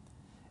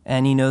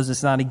 and he knows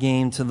it's not a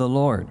game to the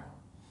Lord.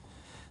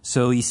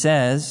 So he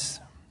says,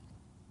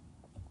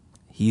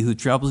 he who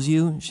troubles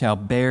you shall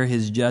bear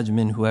his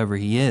judgment, whoever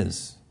he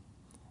is.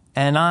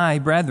 And I,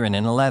 brethren,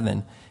 in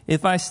 11,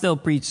 if I still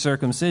preach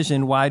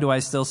circumcision, why do I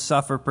still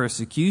suffer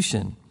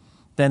persecution?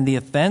 Then the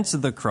offense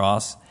of the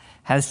cross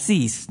has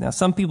ceased. Now,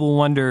 some people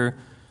wonder,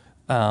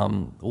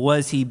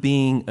 was he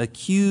being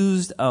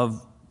accused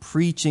of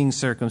preaching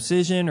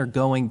circumcision or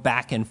going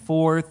back and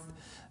forth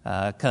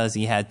because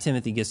he had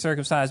Timothy get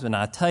circumcised but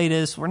not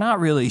Titus? We're not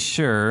really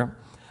sure.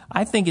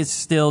 I think it's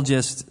still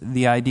just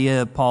the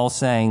idea of Paul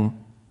saying,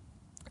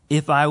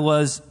 if I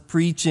was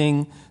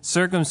preaching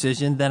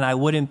circumcision, then I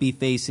wouldn't be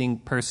facing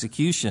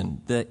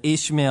persecution. The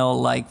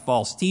Ishmael-like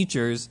false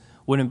teachers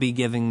wouldn't be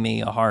giving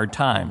me a hard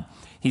time.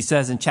 He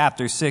says in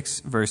chapter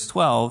 6, verse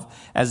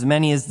 12, as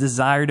many as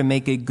desire to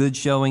make a good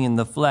showing in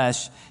the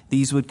flesh,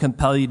 these would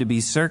compel you to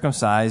be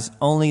circumcised,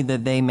 only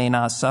that they may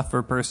not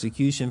suffer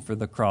persecution for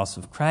the cross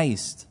of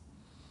Christ.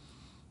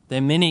 The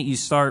minute you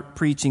start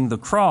preaching the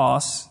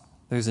cross,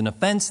 there's an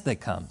offense that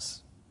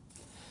comes.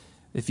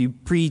 If you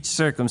preach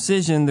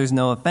circumcision, there's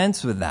no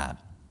offense with that.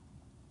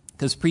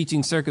 Because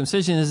preaching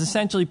circumcision is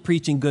essentially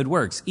preaching good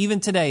works. Even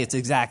today, it's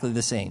exactly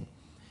the same.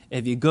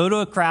 If you go to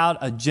a crowd,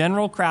 a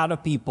general crowd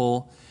of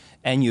people,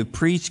 and you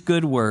preach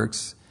good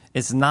works,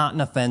 it's not an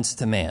offense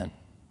to man.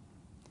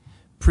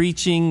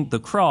 Preaching the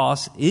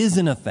cross is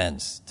an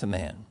offense to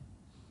man.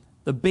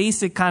 The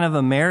basic kind of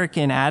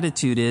American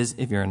attitude is,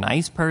 if you're a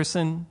nice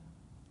person,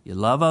 you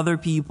love other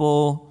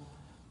people,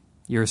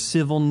 you're a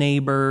civil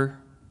neighbor,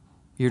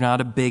 you're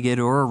not a bigot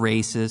or a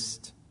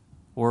racist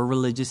or a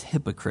religious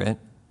hypocrite,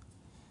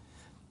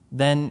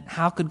 then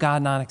how could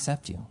God not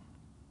accept you?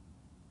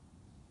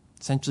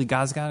 Essentially,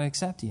 God's got to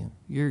accept you.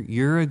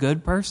 You're a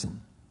good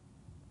person.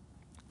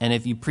 And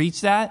if you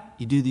preach that,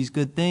 you do these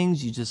good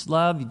things, you just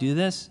love, you do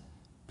this,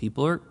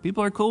 people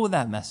are cool with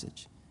that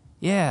message.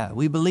 Yeah,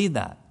 we believe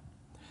that.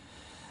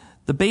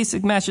 The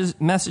basic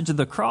message of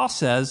the cross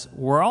says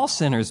we're all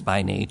sinners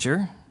by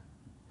nature.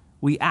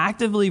 We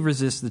actively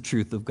resist the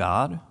truth of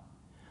God.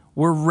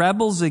 We're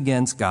rebels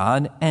against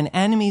God and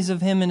enemies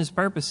of him and his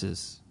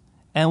purposes.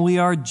 And we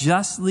are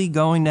justly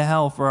going to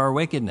hell for our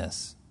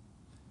wickedness.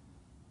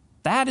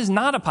 That is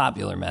not a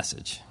popular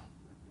message.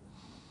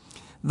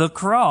 The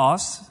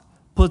cross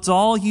puts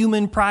all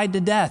human pride to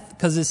death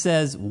because it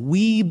says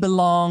we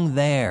belong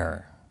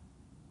there.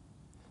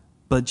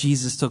 But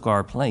Jesus took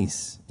our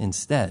place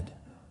instead.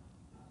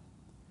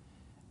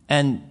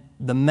 And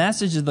the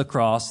message of the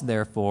cross,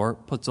 therefore,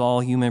 puts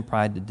all human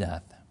pride to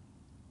death.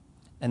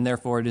 And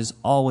therefore, it is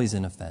always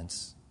an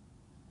offense.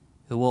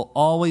 It will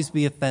always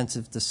be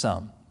offensive to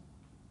some.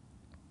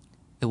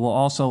 It will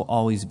also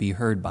always be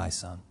heard by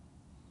some.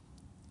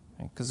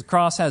 Because the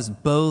cross has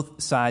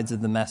both sides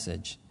of the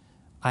message.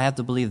 I have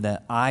to believe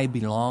that I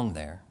belong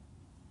there,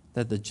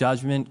 that the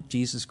judgment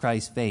Jesus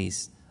Christ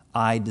faced,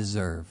 I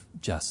deserve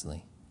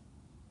justly.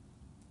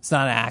 It's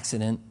not an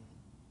accident.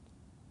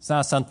 It's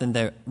not something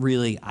that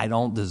really I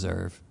don't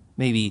deserve.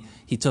 Maybe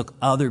he took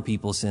other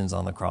people's sins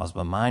on the cross,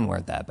 but mine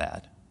weren't that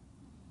bad.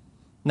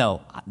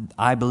 No,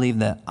 I believe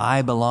that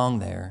I belong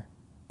there,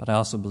 but I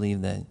also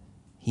believe that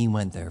he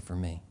went there for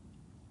me.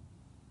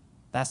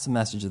 That's the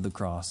message of the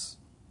cross.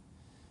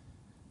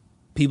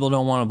 People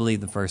don't want to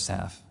believe the first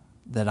half,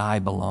 that I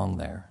belong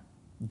there,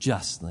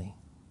 justly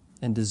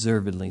and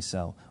deservedly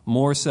so.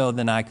 More so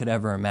than I could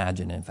ever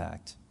imagine, in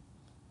fact.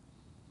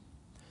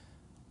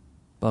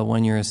 But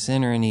when you're a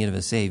sinner in need of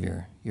a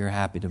Savior, you're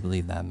happy to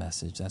believe that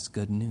message. That's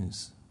good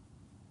news.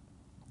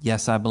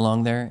 Yes, I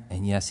belong there,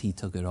 and yes, he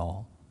took it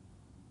all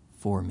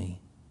for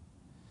me.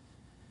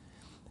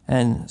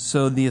 And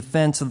so the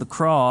offense of the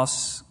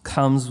cross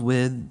comes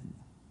with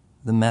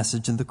the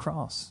message of the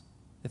cross.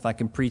 If I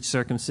can preach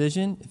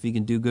circumcision, if you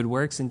can do good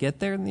works and get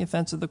there, then the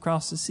offense of the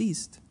cross is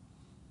ceased.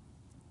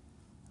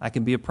 I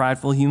can be a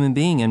prideful human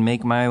being and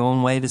make my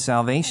own way to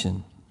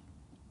salvation.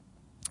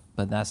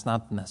 But that's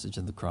not the message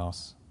of the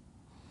cross.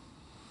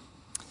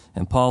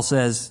 And Paul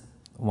says,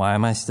 why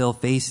am I still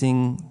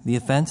facing the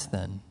offense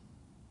then?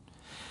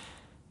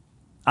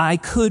 I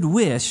could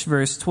wish,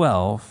 verse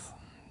 12,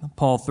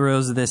 Paul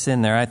throws this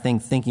in there. I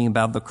think thinking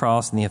about the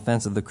cross and the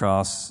offense of the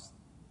cross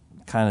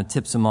kind of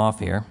tips him off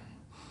here.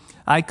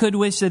 I could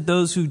wish that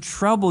those who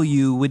trouble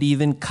you would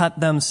even cut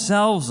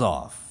themselves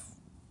off.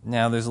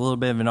 Now, there's a little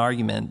bit of an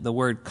argument. The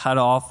word cut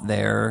off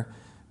there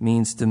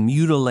means to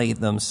mutilate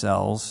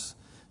themselves.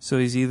 So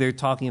he's either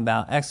talking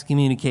about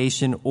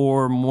excommunication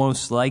or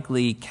most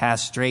likely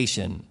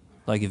castration.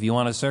 Like if you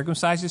want to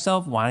circumcise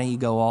yourself, why don't you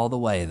go all the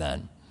way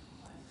then?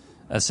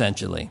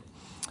 Essentially.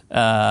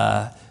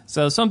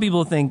 So some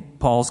people think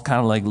Paul's kind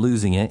of like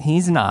losing it.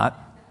 He's not.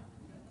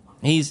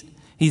 He's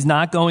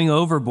not going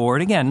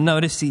overboard. Again,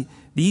 notice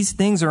these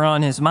things are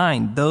on his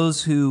mind.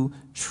 Those who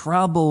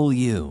trouble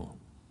you.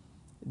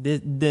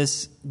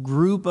 This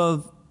group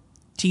of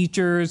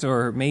teachers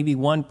or maybe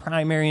one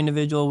primary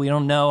individual, we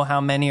don't know how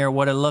many or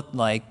what it looked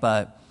like,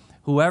 but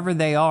whoever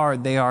they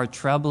are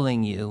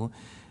troubling you.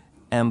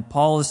 And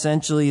Paul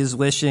essentially is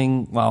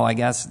wishing, well, I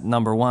guess,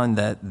 number one,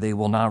 that they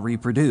will not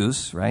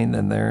reproduce, right?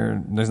 Then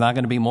there's not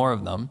going to be more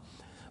of them.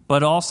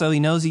 But also he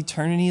knows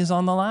eternity is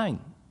on the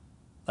line.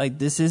 Like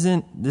this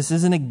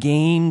isn't a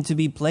game to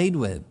be played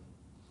with.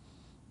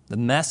 The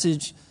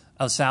message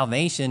of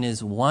salvation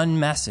is one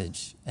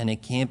message, and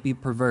it can't be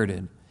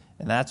perverted.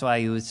 And that's why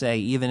you would say,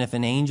 even if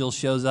an angel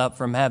shows up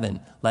from heaven,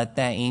 let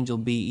that angel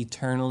be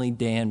eternally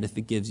damned if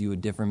it gives you a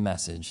different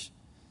message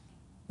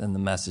than the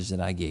message that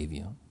I gave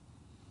you.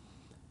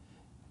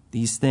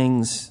 These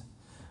things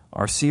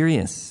are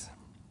serious,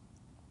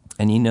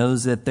 and he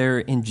knows that they're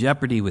in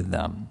jeopardy with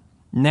them.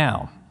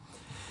 Now,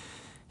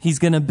 he's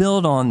going to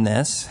build on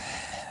this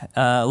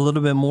a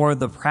little bit more of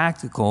the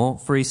practical,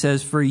 for he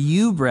says, for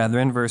you,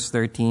 brethren, verse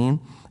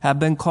 13, have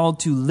been called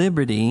to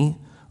liberty.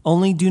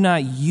 Only do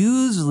not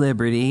use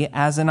liberty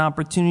as an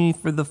opportunity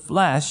for the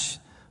flesh,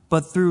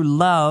 but through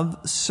love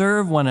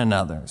serve one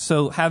another.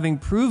 So having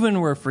proven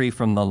we're free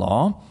from the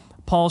law,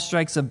 Paul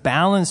strikes a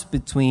balance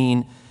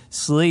between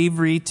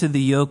slavery to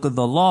the yoke of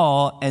the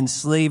law and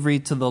slavery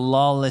to the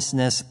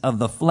lawlessness of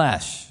the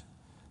flesh.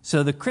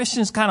 So the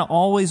Christian's kind of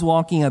always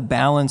walking a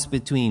balance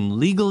between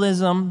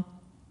legalism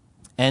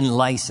and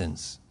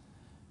license.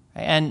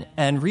 And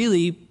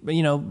really,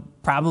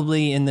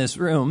 probably in this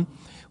room,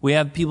 we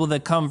have people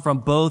that come from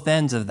both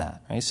ends of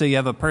that, right? So you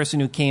have a person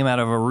who came out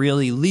of a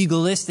really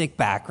legalistic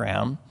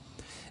background,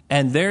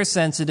 and they're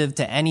sensitive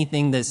to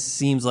anything that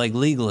seems like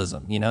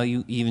legalism.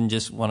 You even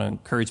just want to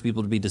encourage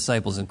people to be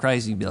disciples in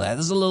Christ. You'd be like,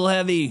 this is a little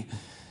heavy.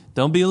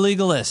 Don't be a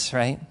legalist,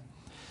 right?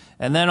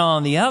 And then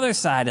on the other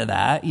side of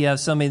that, you have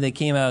somebody that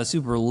came out of a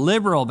super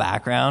liberal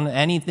background.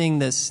 Anything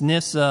that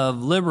sniffs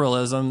of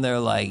liberalism, they're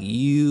like,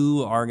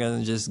 you are going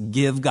to just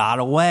give God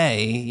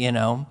away,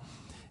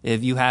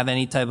 if you have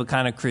any type of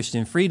kind of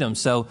Christian freedom.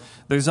 So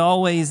there's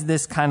always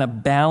this kind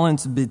of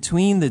balance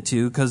between the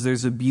two because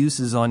there's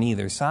abuses on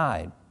either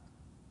side.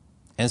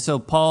 And so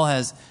Paul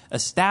has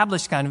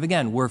established kind of,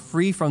 again, we're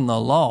free from the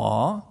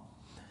law,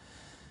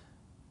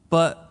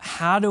 but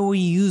how do we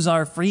use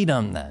our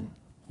freedom then?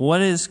 What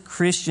does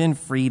Christian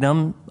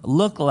freedom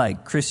look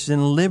like?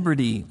 Christian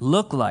liberty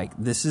look like?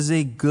 This is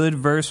a good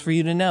verse for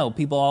you to know.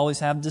 People always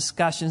have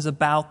discussions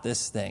about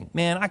this thing.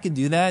 Man, I could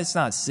do that. It's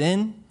not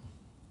sin.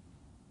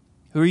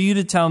 Who are you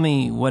to tell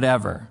me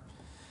whatever?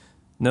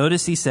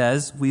 Notice he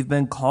says, we've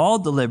been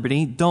called to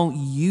liberty. Don't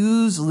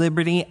use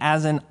liberty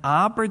as an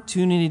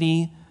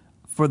opportunity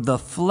for the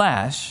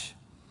flesh,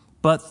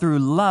 but through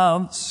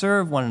love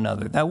serve one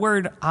another. That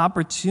word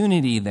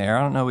opportunity there,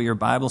 I don't know what your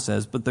Bible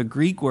says, but the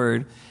Greek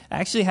word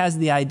actually has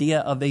the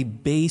idea of a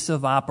base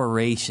of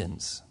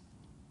operations.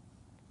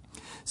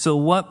 So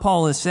what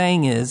Paul is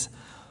saying is,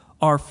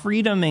 our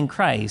freedom in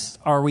Christ,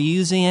 are we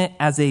using it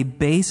as a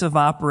base of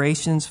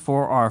operations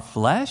for our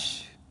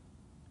flesh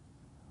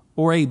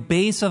or a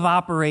base of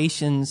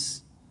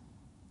operations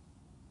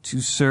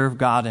to serve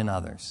God and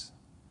others?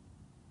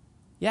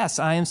 Yes,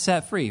 I am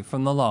set free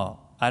from the law.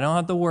 I don't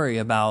have to worry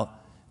about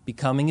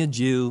becoming a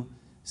Jew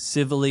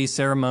civilly,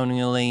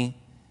 ceremonially,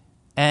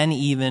 and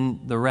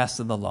even the rest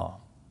of the law.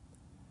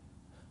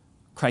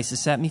 Christ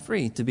has set me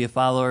free to be a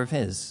follower of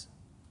his.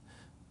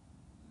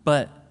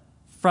 But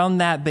from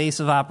that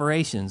base of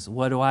operations,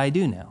 what do I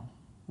do now?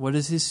 What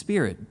is his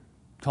Spirit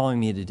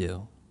calling me to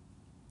do?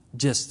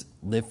 Just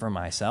live for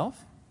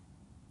myself?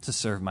 To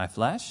serve my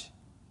flesh?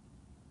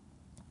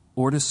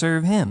 Or to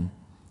serve him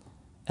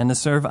and to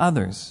serve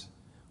others?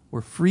 We're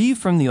free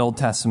from the Old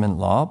Testament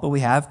law, but we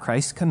have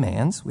Christ's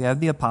commands. We have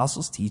the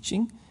apostles'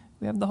 teaching.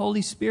 We have the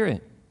Holy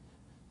Spirit.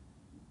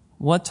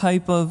 What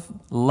type of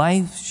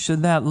life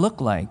should that look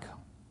like?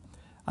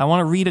 I want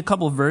to read a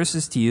couple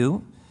verses to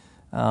you,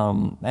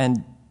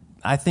 and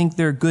I think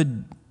they're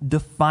good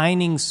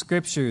defining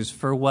scriptures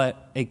for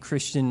what a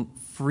Christian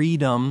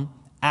freedom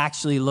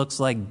actually looks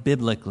like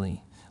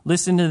biblically.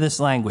 Listen to this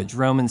language.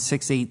 Romans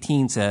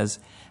 6:18 says,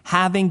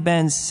 having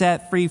been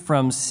set free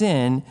from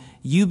sin,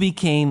 you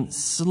became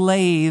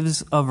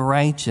slaves of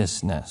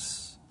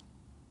righteousness.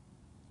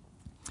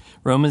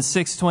 Romans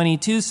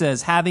 6:22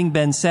 says, having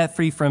been set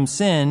free from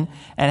sin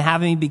and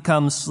having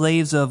become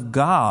slaves of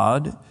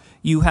God,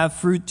 you have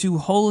fruit to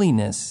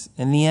holiness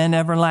and the end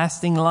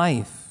everlasting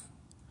life.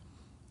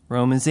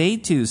 Romans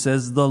 8:2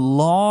 says, the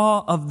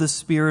law of the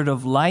Spirit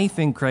of life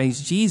in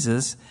Christ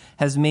Jesus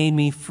has made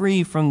me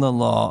free from the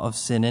law of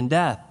sin and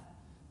death.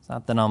 It's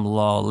not that I'm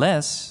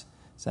lawless.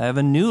 So I have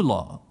a new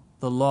law,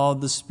 the law of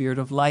the Spirit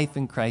of life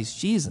in Christ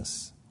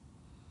Jesus.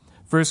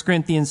 1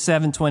 Corinthians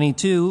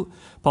 7:22,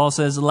 Paul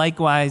says,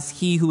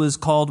 likewise, he who is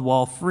called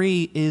while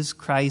free is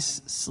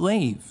Christ's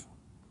slave.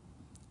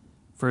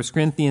 1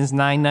 Corinthians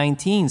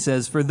 9:19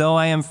 says, for though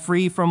I am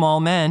free from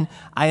all men,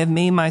 I have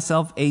made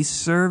myself a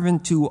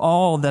servant to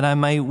all that I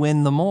might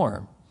win the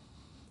more.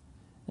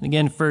 And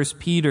again, 1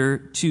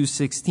 Peter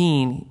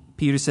 2:16,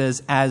 Peter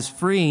says, as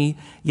free,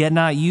 yet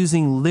not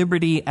using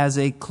liberty as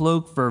a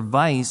cloak for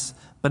vice,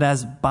 but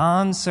as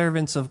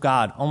bondservants of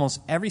God.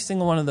 Almost every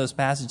single one of those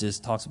passages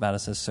talks about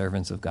us as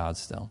servants of God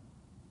still,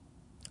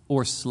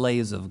 or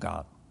slaves of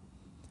God.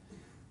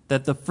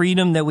 That the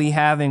freedom that we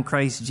have in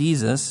Christ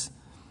Jesus,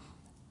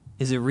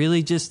 is it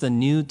really just a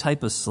new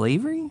type of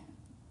slavery?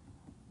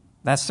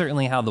 That's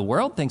certainly how the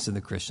world thinks of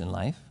the Christian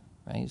life,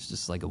 right? It's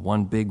just like a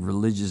one big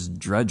religious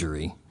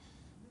drudgery.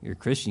 You're a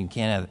Christian, you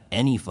can't have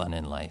any fun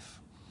in life.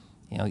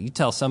 You know, you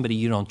tell somebody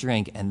you don't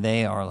drink, and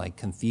they are like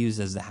confused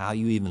as to how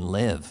you even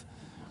live.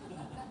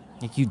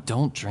 Like, you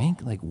don't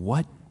drink? Like,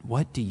 what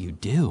do you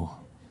do?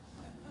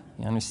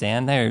 You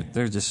understand?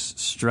 They're just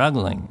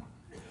struggling.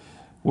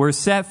 We're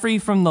set free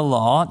from the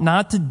law,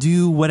 not to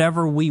do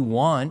whatever we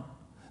want.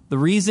 The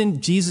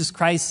reason Jesus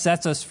Christ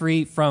sets us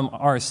free from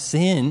our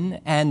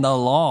sin and the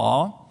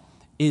law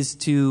is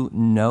to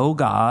know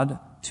God,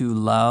 to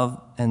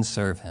love and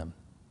serve him.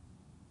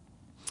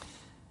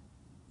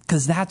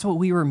 Because that's what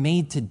we were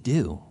made to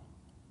do.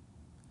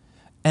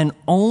 And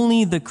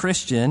only the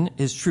Christian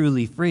is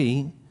truly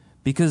free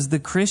because the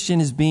Christian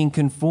is being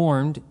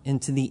conformed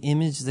into the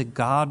image that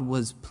God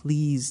was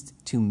pleased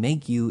to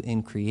make you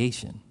in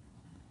creation.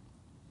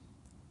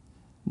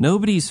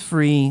 Nobody's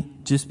free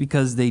just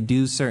because they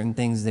do certain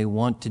things they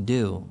want to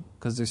do,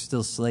 because they're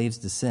still slaves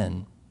to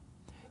sin.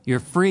 You're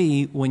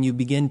free when you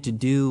begin to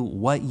do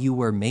what you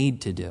were made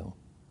to do.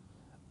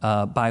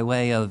 By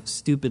way of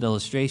stupid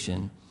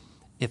illustration,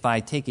 if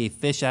I take a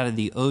fish out of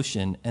the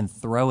ocean and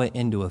throw it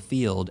into a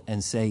field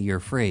and say you're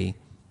free,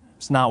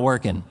 it's not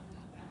working.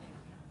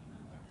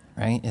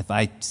 Right? If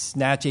I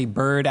snatch a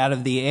bird out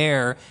of the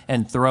air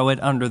and throw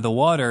it under the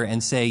water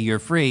and say you're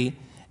free,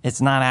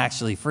 it's not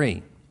actually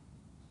free.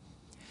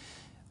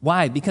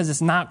 Why? Because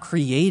it's not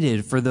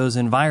created for those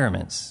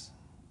environments.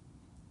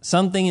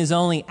 Something is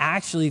only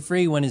actually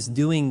free when it's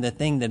doing the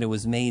thing that it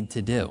was made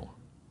to do.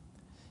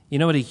 You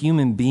know what a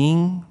human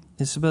being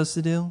is supposed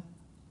to do?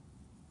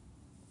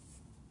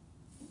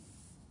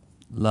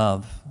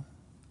 Love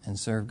and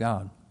serve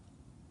God.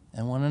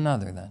 and one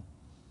another then.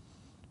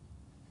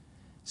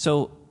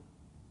 So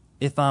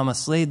if I'm a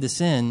slave to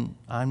sin,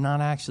 I'm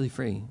not actually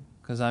free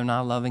because I'm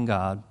not loving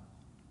God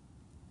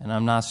and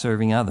I'm not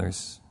serving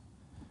others.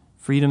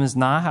 Freedom is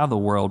not how the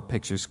world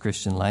pictures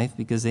Christian life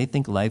because they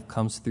think life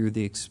comes through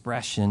the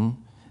expression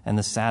and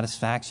the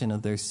satisfaction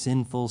of their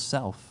sinful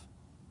self.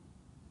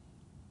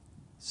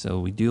 So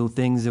we do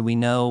things that we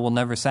know will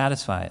never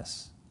satisfy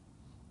us.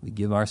 We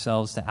give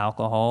ourselves to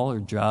alcohol or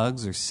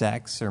drugs or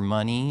sex or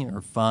money or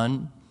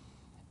fun,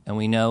 and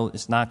we know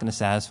it's not going to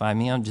satisfy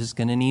me. I'm just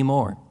going to need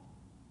more.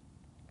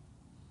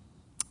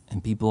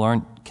 And people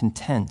aren't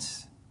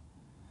content.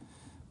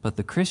 But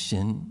the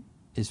Christian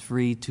is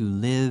free to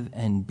live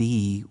and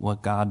be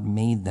what God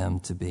made them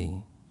to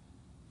be.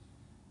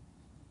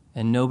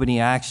 And nobody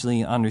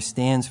actually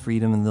understands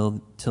freedom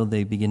until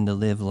they begin to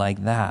live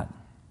like that.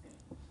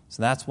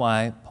 So that's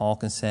why Paul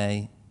can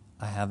say,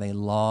 I have a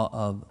law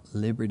of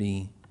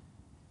liberty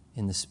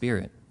in the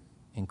Spirit,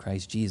 in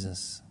Christ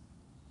Jesus.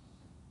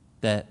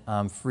 That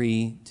I'm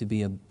free to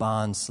be a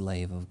bond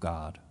slave of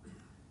God.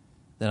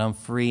 That I'm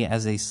free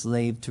as a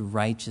slave to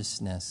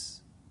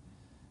righteousness.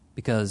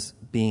 Because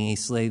being a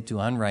slave to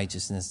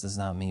unrighteousness does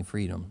not mean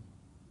freedom.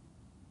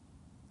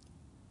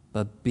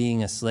 But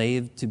being a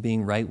slave to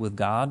being right with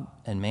God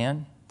and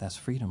man, that's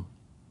freedom.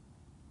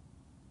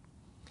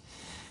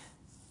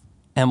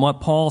 And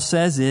what Paul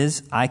says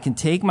is, I can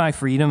take my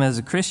freedom as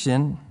a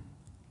Christian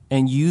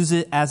and use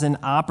it as an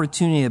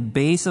opportunity, a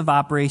base of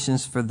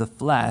operations for the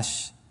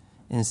flesh,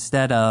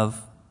 instead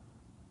of,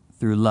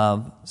 through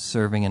love,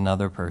 serving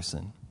another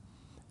person.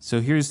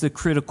 So here's the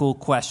critical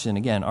question.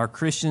 Again, are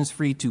Christians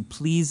free to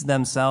please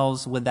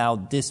themselves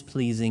without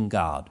displeasing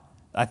God?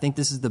 I think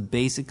this is the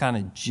basic kind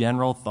of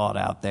general thought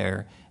out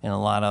there in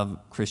a lot of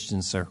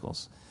Christian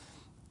circles.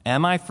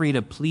 Am I free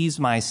to please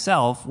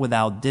myself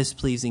without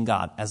displeasing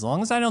God? As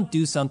long as I don't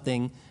do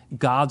something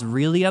God's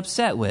really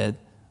upset with,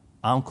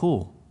 I'm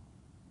cool.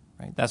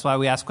 Right? That's why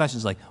we ask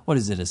questions like, what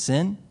is it, a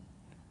sin?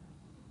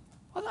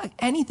 Well, like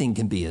anything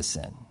can be a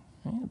sin.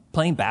 Right?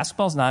 Playing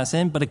basketball is not a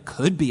sin, but it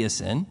could be a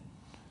sin.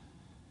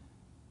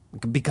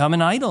 It can become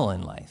an idol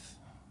in life.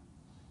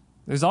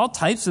 There's all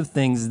types of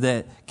things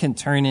that can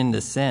turn into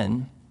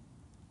sin.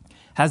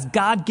 Has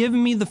God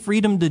given me the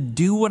freedom to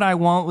do what I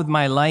want with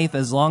my life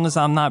as long as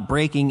I'm not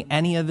breaking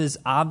any of his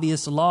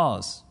obvious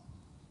laws?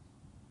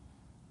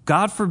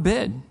 God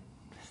forbid.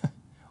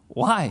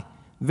 Why?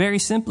 Very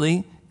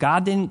simply,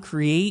 God didn't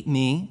create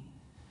me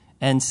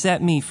and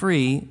set me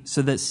free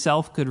so that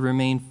self could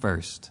remain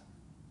first.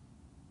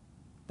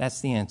 That's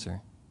the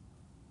answer.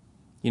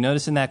 You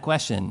notice in that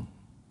question,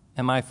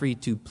 am I free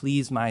to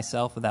please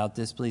myself without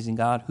displeasing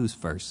God? Who's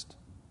first?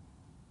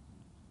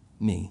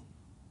 Me.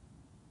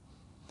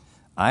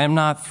 I am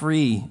not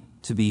free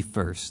to be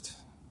first.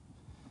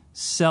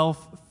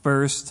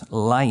 Self-first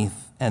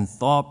life and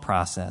thought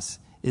process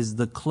is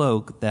the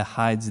cloak that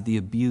hides the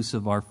abuse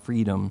of our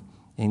freedom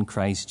in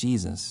Christ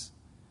Jesus.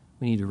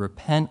 We need to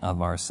repent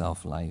of our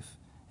self-life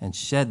and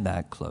shed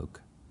that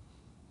cloak.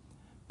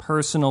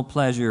 Personal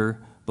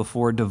pleasure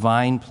before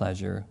divine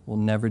pleasure will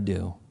never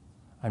do.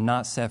 I'm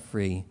not set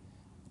free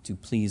to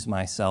please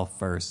myself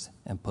first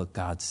and put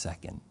God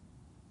second.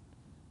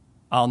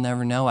 I'll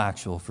never know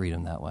actual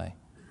freedom that way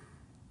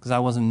because I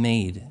wasn't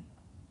made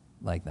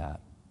like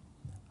that.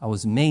 I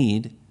was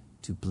made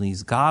to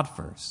please God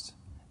first,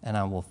 and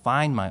I will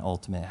find my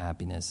ultimate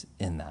happiness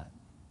in that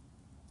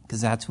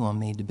because that's who I'm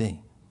made to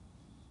be.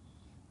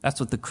 That's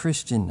what the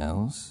Christian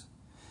knows,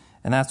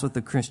 and that's what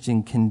the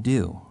Christian can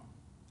do.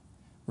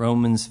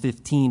 Romans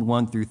 15,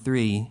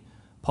 1-3,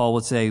 Paul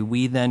would say,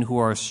 we then who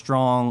are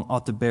strong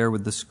ought to bear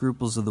with the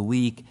scruples of the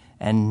weak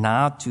and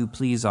not to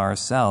please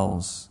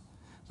ourselves.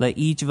 Let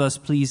each of us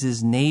please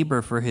his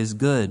neighbor for his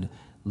good,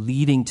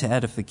 leading to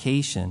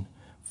edification.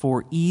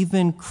 For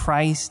even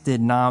Christ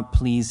did not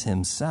please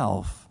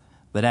himself,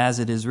 but as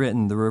it is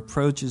written, the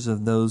reproaches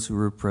of those who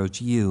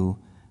reproach you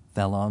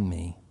fell on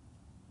me.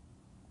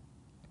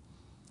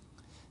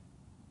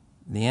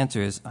 The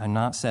answer is, I'm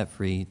not set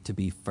free to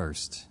be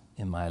first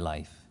in my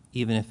life,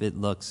 even if it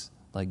looks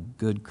like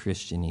good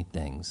Christian-y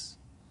things.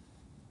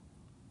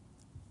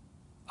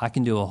 I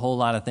can do a whole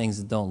lot of things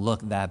that don't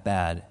look that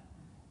bad,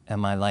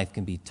 and my life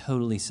can be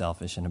totally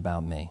selfish and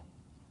about me.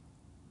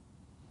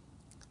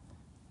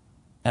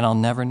 And I'll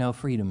never know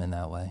freedom in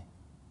that way.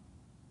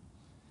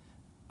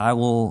 I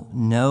will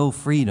know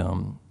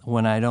freedom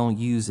when I don't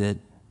use it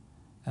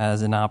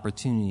as an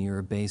opportunity or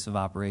a base of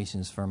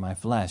operations for my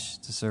flesh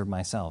to serve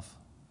myself.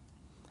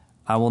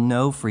 I will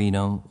know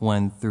freedom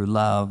when through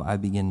love I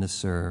begin to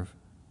serve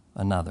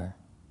another.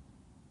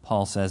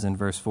 Paul says in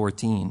verse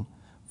 14,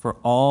 for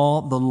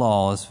all the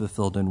law is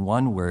fulfilled in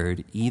one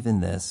word, even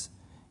this,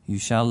 you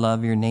shall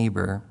love your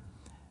neighbor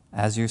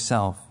as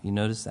yourself. You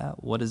notice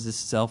that? What does this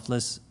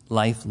selfless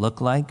life look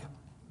like?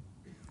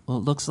 Well,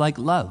 it looks like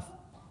love.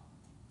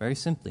 Very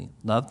simply,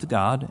 love to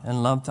God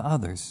and love to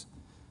others.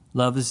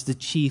 Love is the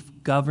chief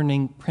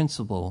governing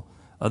principle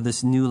of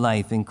this new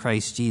life in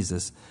Christ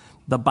Jesus.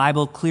 The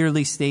Bible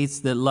clearly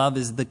states that love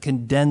is the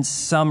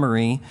condensed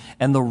summary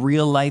and the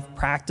real-life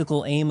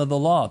practical aim of the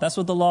law. That's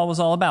what the law was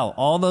all about.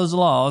 All those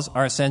laws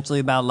are essentially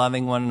about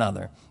loving one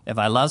another. If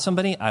I love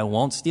somebody, I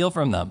won't steal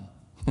from them.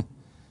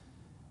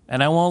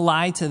 And I won't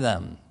lie to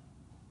them.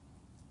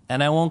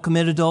 And I won't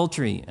commit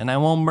adultery. And I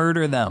won't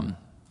murder them.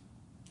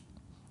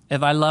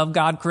 If I love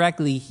God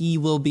correctly, He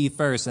will be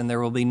first, and there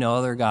will be no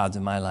other gods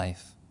in my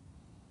life.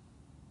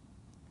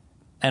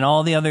 And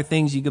all the other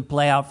things you could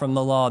play out from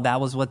the law,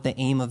 that was what the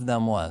aim of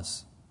them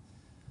was.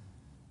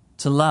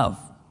 To love.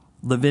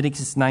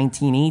 Leviticus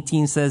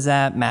 19:18 says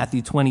that.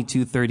 Matthew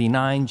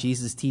 22:39,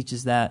 Jesus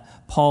teaches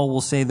that. Paul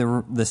will say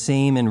the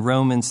same in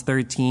Romans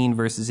 13,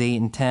 verses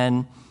 8 and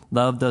 10.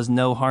 Love does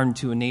no harm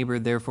to a neighbor,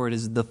 therefore it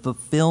is the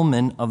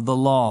fulfillment of the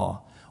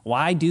law.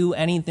 Why do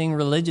anything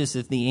religious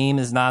if the aim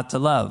is not to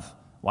love?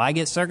 Why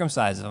get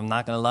circumcised if I'm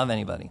not going to love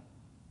anybody?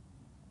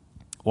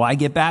 Why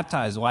get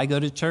baptized? Why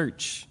go to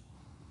church?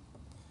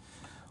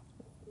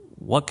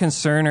 What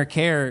concern or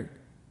care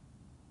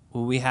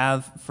will we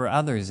have for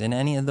others in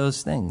any of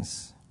those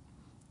things?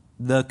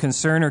 The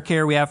concern or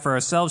care we have for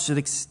ourselves should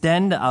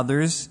extend to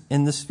others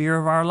in the sphere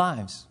of our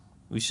lives.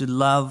 We should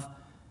love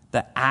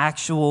the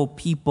actual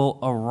people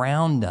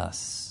around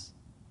us.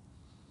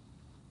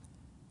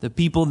 The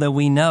people that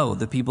we know,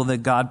 the people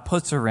that God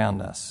puts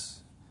around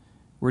us.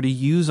 We're to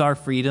use our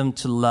freedom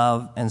to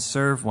love and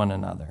serve one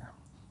another.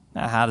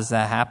 Now, how does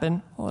that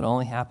happen? Well, it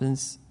only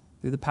happens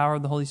through the power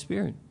of the Holy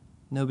Spirit.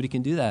 Nobody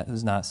can do that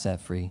who's not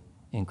set free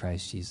in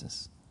Christ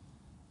Jesus.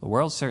 The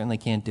world certainly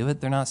can't do it.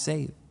 They're not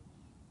saved.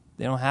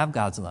 They don't have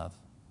God's love.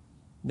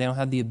 They don't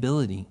have the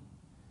ability.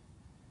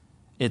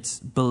 It's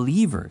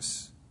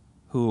believers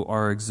who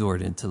are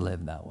exhorted to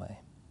live that way.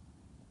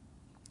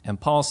 And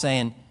Paul's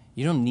saying,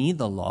 you don't need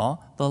the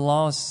law. The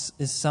law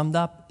is summed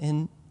up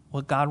in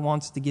what God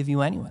wants to give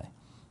you anyway.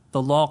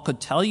 The law could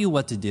tell you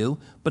what to do,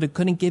 but it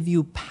couldn't give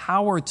you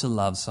power to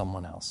love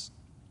someone else.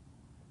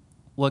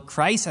 What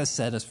Christ has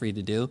set us free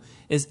to do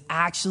is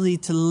actually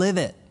to live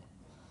it.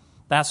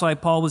 That's why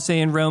Paul would say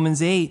in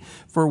Romans 8,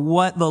 for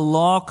what the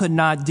law could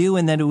not do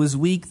in that it was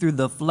weak through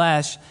the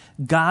flesh,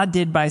 God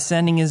did by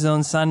sending His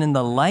own Son in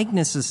the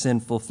likeness of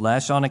sinful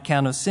flesh on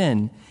account of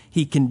sin.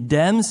 He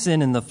condemned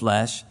sin in the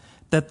flesh,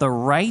 that the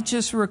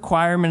righteous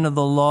requirement of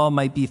the law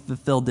might be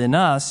fulfilled in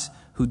us,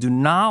 who do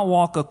not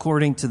walk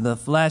according to the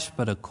flesh,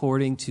 but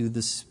according to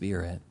the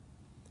Spirit.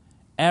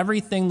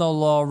 Everything the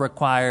law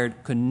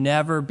required could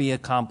never be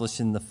accomplished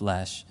in the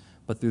flesh,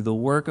 but through the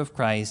work of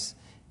Christ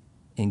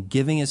in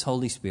giving His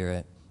Holy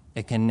Spirit,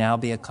 it can now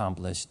be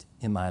accomplished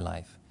in my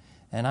life.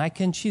 And I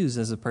can choose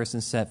as a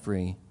person set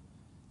free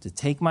to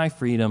take my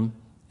freedom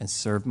and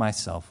serve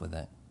myself with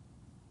it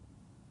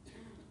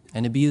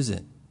and abuse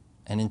it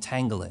and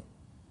entangle it.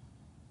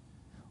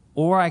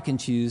 Or I can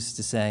choose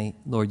to say,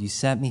 Lord, you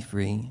set me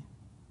free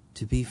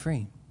to be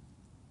free,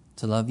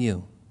 to love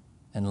you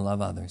and to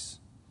love others.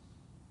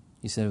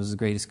 You said it was the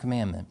greatest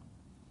commandment.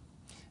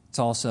 It's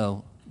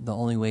also the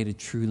only way to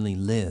truly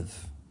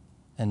live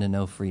and to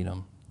know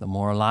freedom. The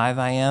more alive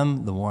I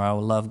am, the more I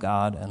will love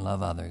God and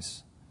love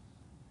others.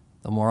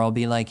 The more I'll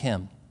be like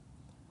Him.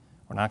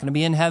 We're not going to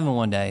be in heaven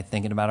one day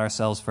thinking about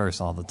ourselves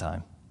first all the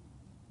time.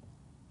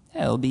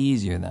 Yeah, it'll be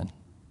easier then.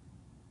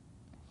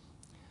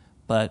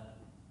 But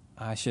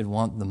I should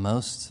want the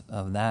most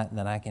of that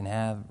I can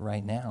have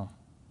right now.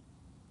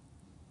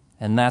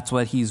 And that's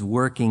what He's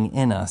working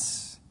in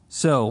us.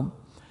 So,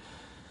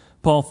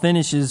 Paul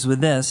finishes with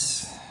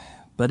this,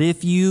 but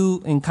if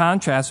you, in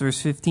contrast,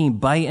 verse 15,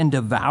 bite and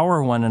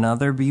devour one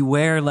another,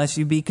 beware lest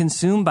you be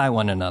consumed by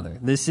one another.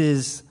 This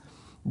is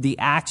the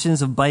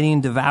actions of biting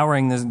and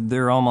devouring.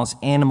 They're almost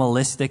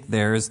animalistic.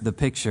 There's the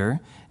picture.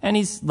 And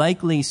he's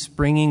likely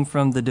springing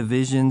from the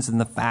divisions and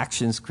the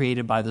factions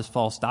created by this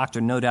false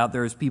doctrine. No doubt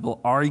there's people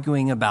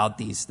arguing about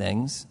these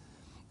things.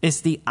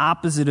 It's the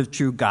opposite of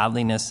true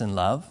godliness and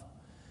love.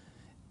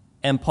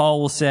 And Paul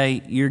will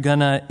say,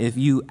 if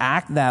you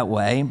act that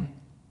way,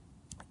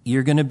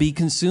 you're going to be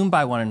consumed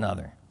by one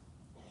another.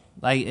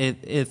 Like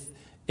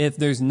if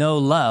there's no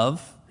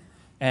love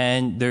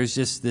and there's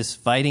just this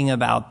fighting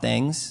about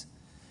things,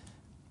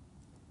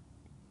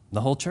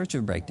 the whole church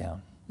would break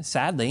down.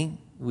 Sadly,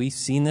 we've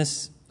seen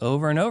this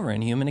over and over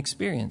in human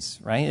experience,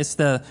 right? It's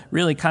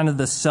really kind of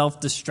the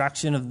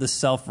self-destruction of the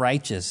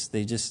self-righteous.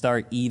 They just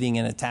start eating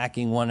and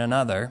attacking one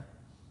another.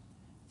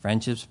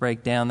 Friendships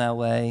break down that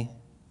way.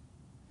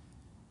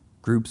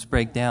 Groups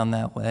break down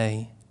that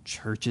way.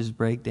 Churches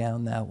break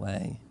down that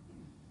way.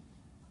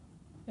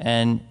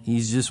 And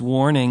he's just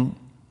warning,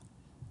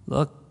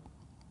 look,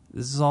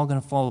 this is all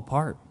going to fall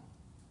apart.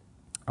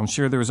 I'm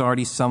sure there was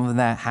already some of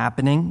that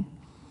happening.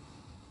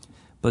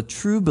 But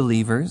true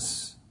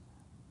believers,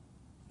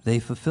 they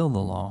fulfill the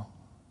law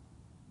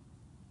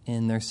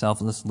in their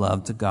selfless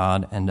love to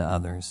God and to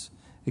others.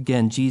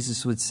 Again,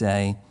 Jesus would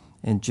say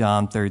in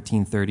John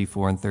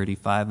 13:34 and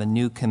 35, a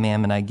new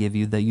commandment I give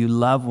you, that you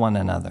love one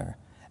another.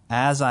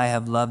 As I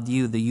have loved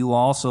you, that you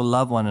also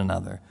love one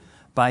another.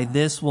 By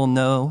this we'll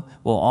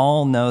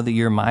all know that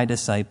you're my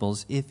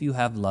disciples, if you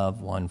have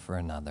love one for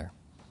another.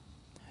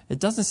 It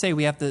doesn't say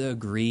we have to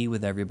agree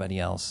with everybody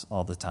else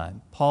all the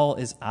time. Paul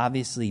is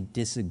obviously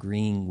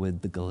disagreeing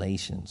with the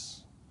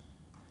Galatians,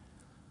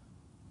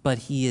 but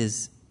he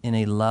is in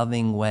a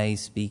loving way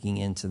speaking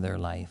into their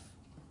life.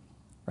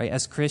 Right?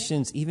 As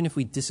Christians, even if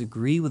we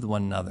disagree with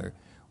one another,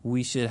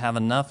 we should have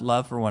enough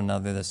love for one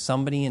another that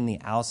somebody in the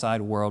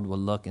outside world will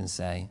look and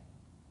say,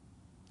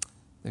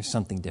 there's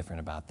something different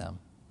about them.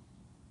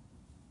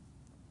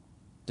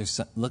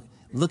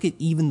 Look at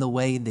even the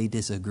way they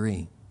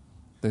disagree.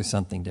 There's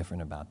something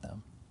different about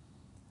them.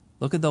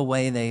 Look at the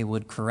way they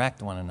would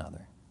correct one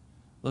another.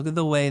 Look at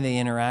the way they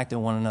interact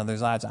in one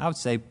another's lives. I would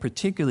say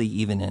particularly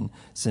even in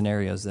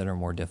scenarios that are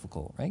more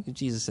difficult, right? Because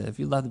Jesus said, if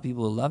you love the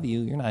people who love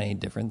you, you're not any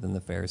different than the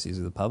Pharisees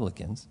or the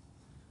publicans.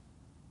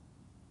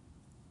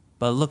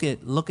 But look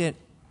at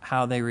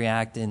how they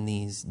react in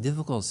these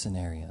difficult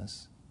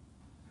scenarios.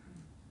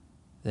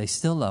 They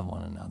still love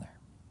one another.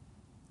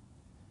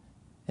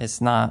 It's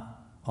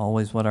not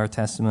always what our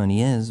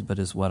testimony is, but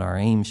it's what our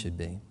aim should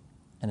be.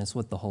 And it's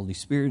what the Holy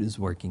Spirit is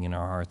working in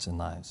our hearts and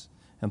lives.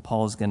 And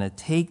Paul is going to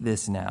take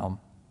this now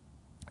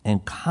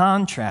and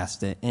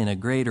contrast it in a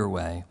greater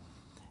way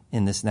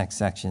in this next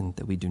section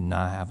that we do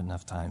not have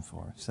enough time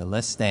for. So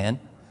let's stand.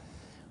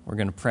 We're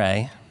going to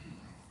pray.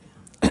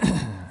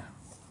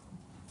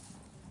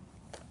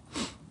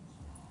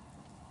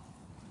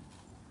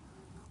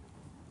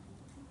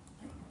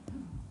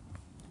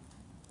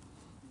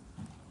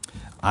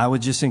 I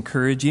would just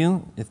encourage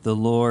you, if the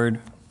Lord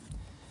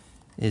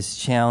is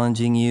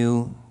challenging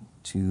you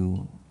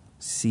to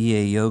see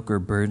a yoke or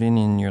burden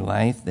in your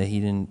life that he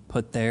didn't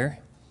put there,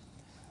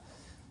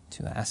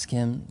 to ask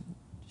him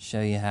to show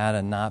you how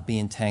to not be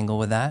entangled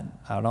with that.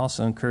 I would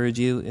also encourage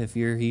you, if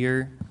you're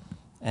here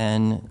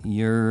and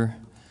your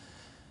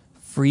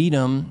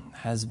freedom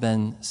has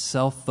been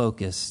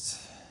self-focused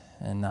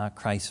and not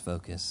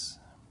Christ-focused,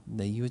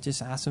 that you would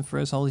just ask him for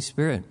his Holy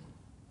Spirit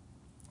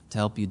to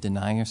help you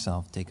deny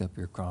yourself, take up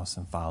your cross,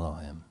 and follow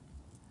him.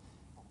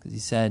 Because he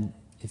said,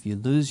 if you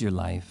lose your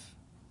life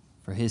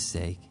for his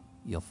sake,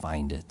 you'll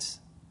find it.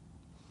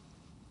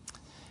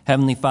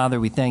 Heavenly Father,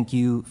 we thank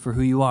you for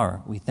who you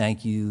are. We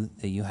thank you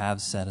that you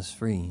have set us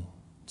free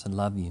to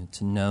love you,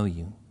 to know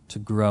you, to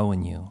grow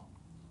in you.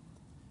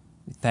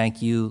 We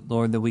thank you,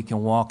 Lord, that we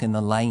can walk in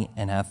the light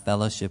and have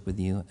fellowship with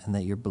you, and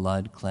that your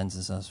blood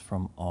cleanses us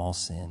from all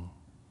sin.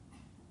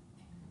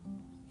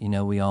 You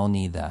know, we all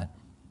need that.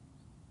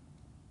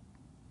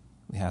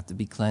 We have to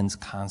be cleansed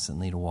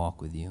constantly to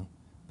walk with you.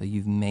 But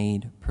you've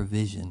made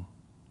provision.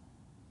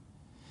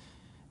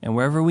 And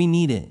wherever we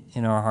need it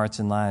in our hearts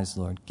and lives,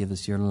 Lord, give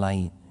us your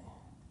light.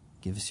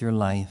 Give us your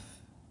life.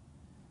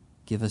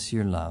 Give us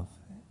your love.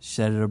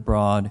 Shed it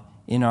abroad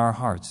in our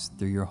hearts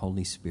through your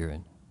Holy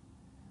Spirit.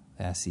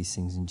 I ask these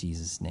things in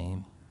Jesus'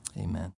 name. Amen.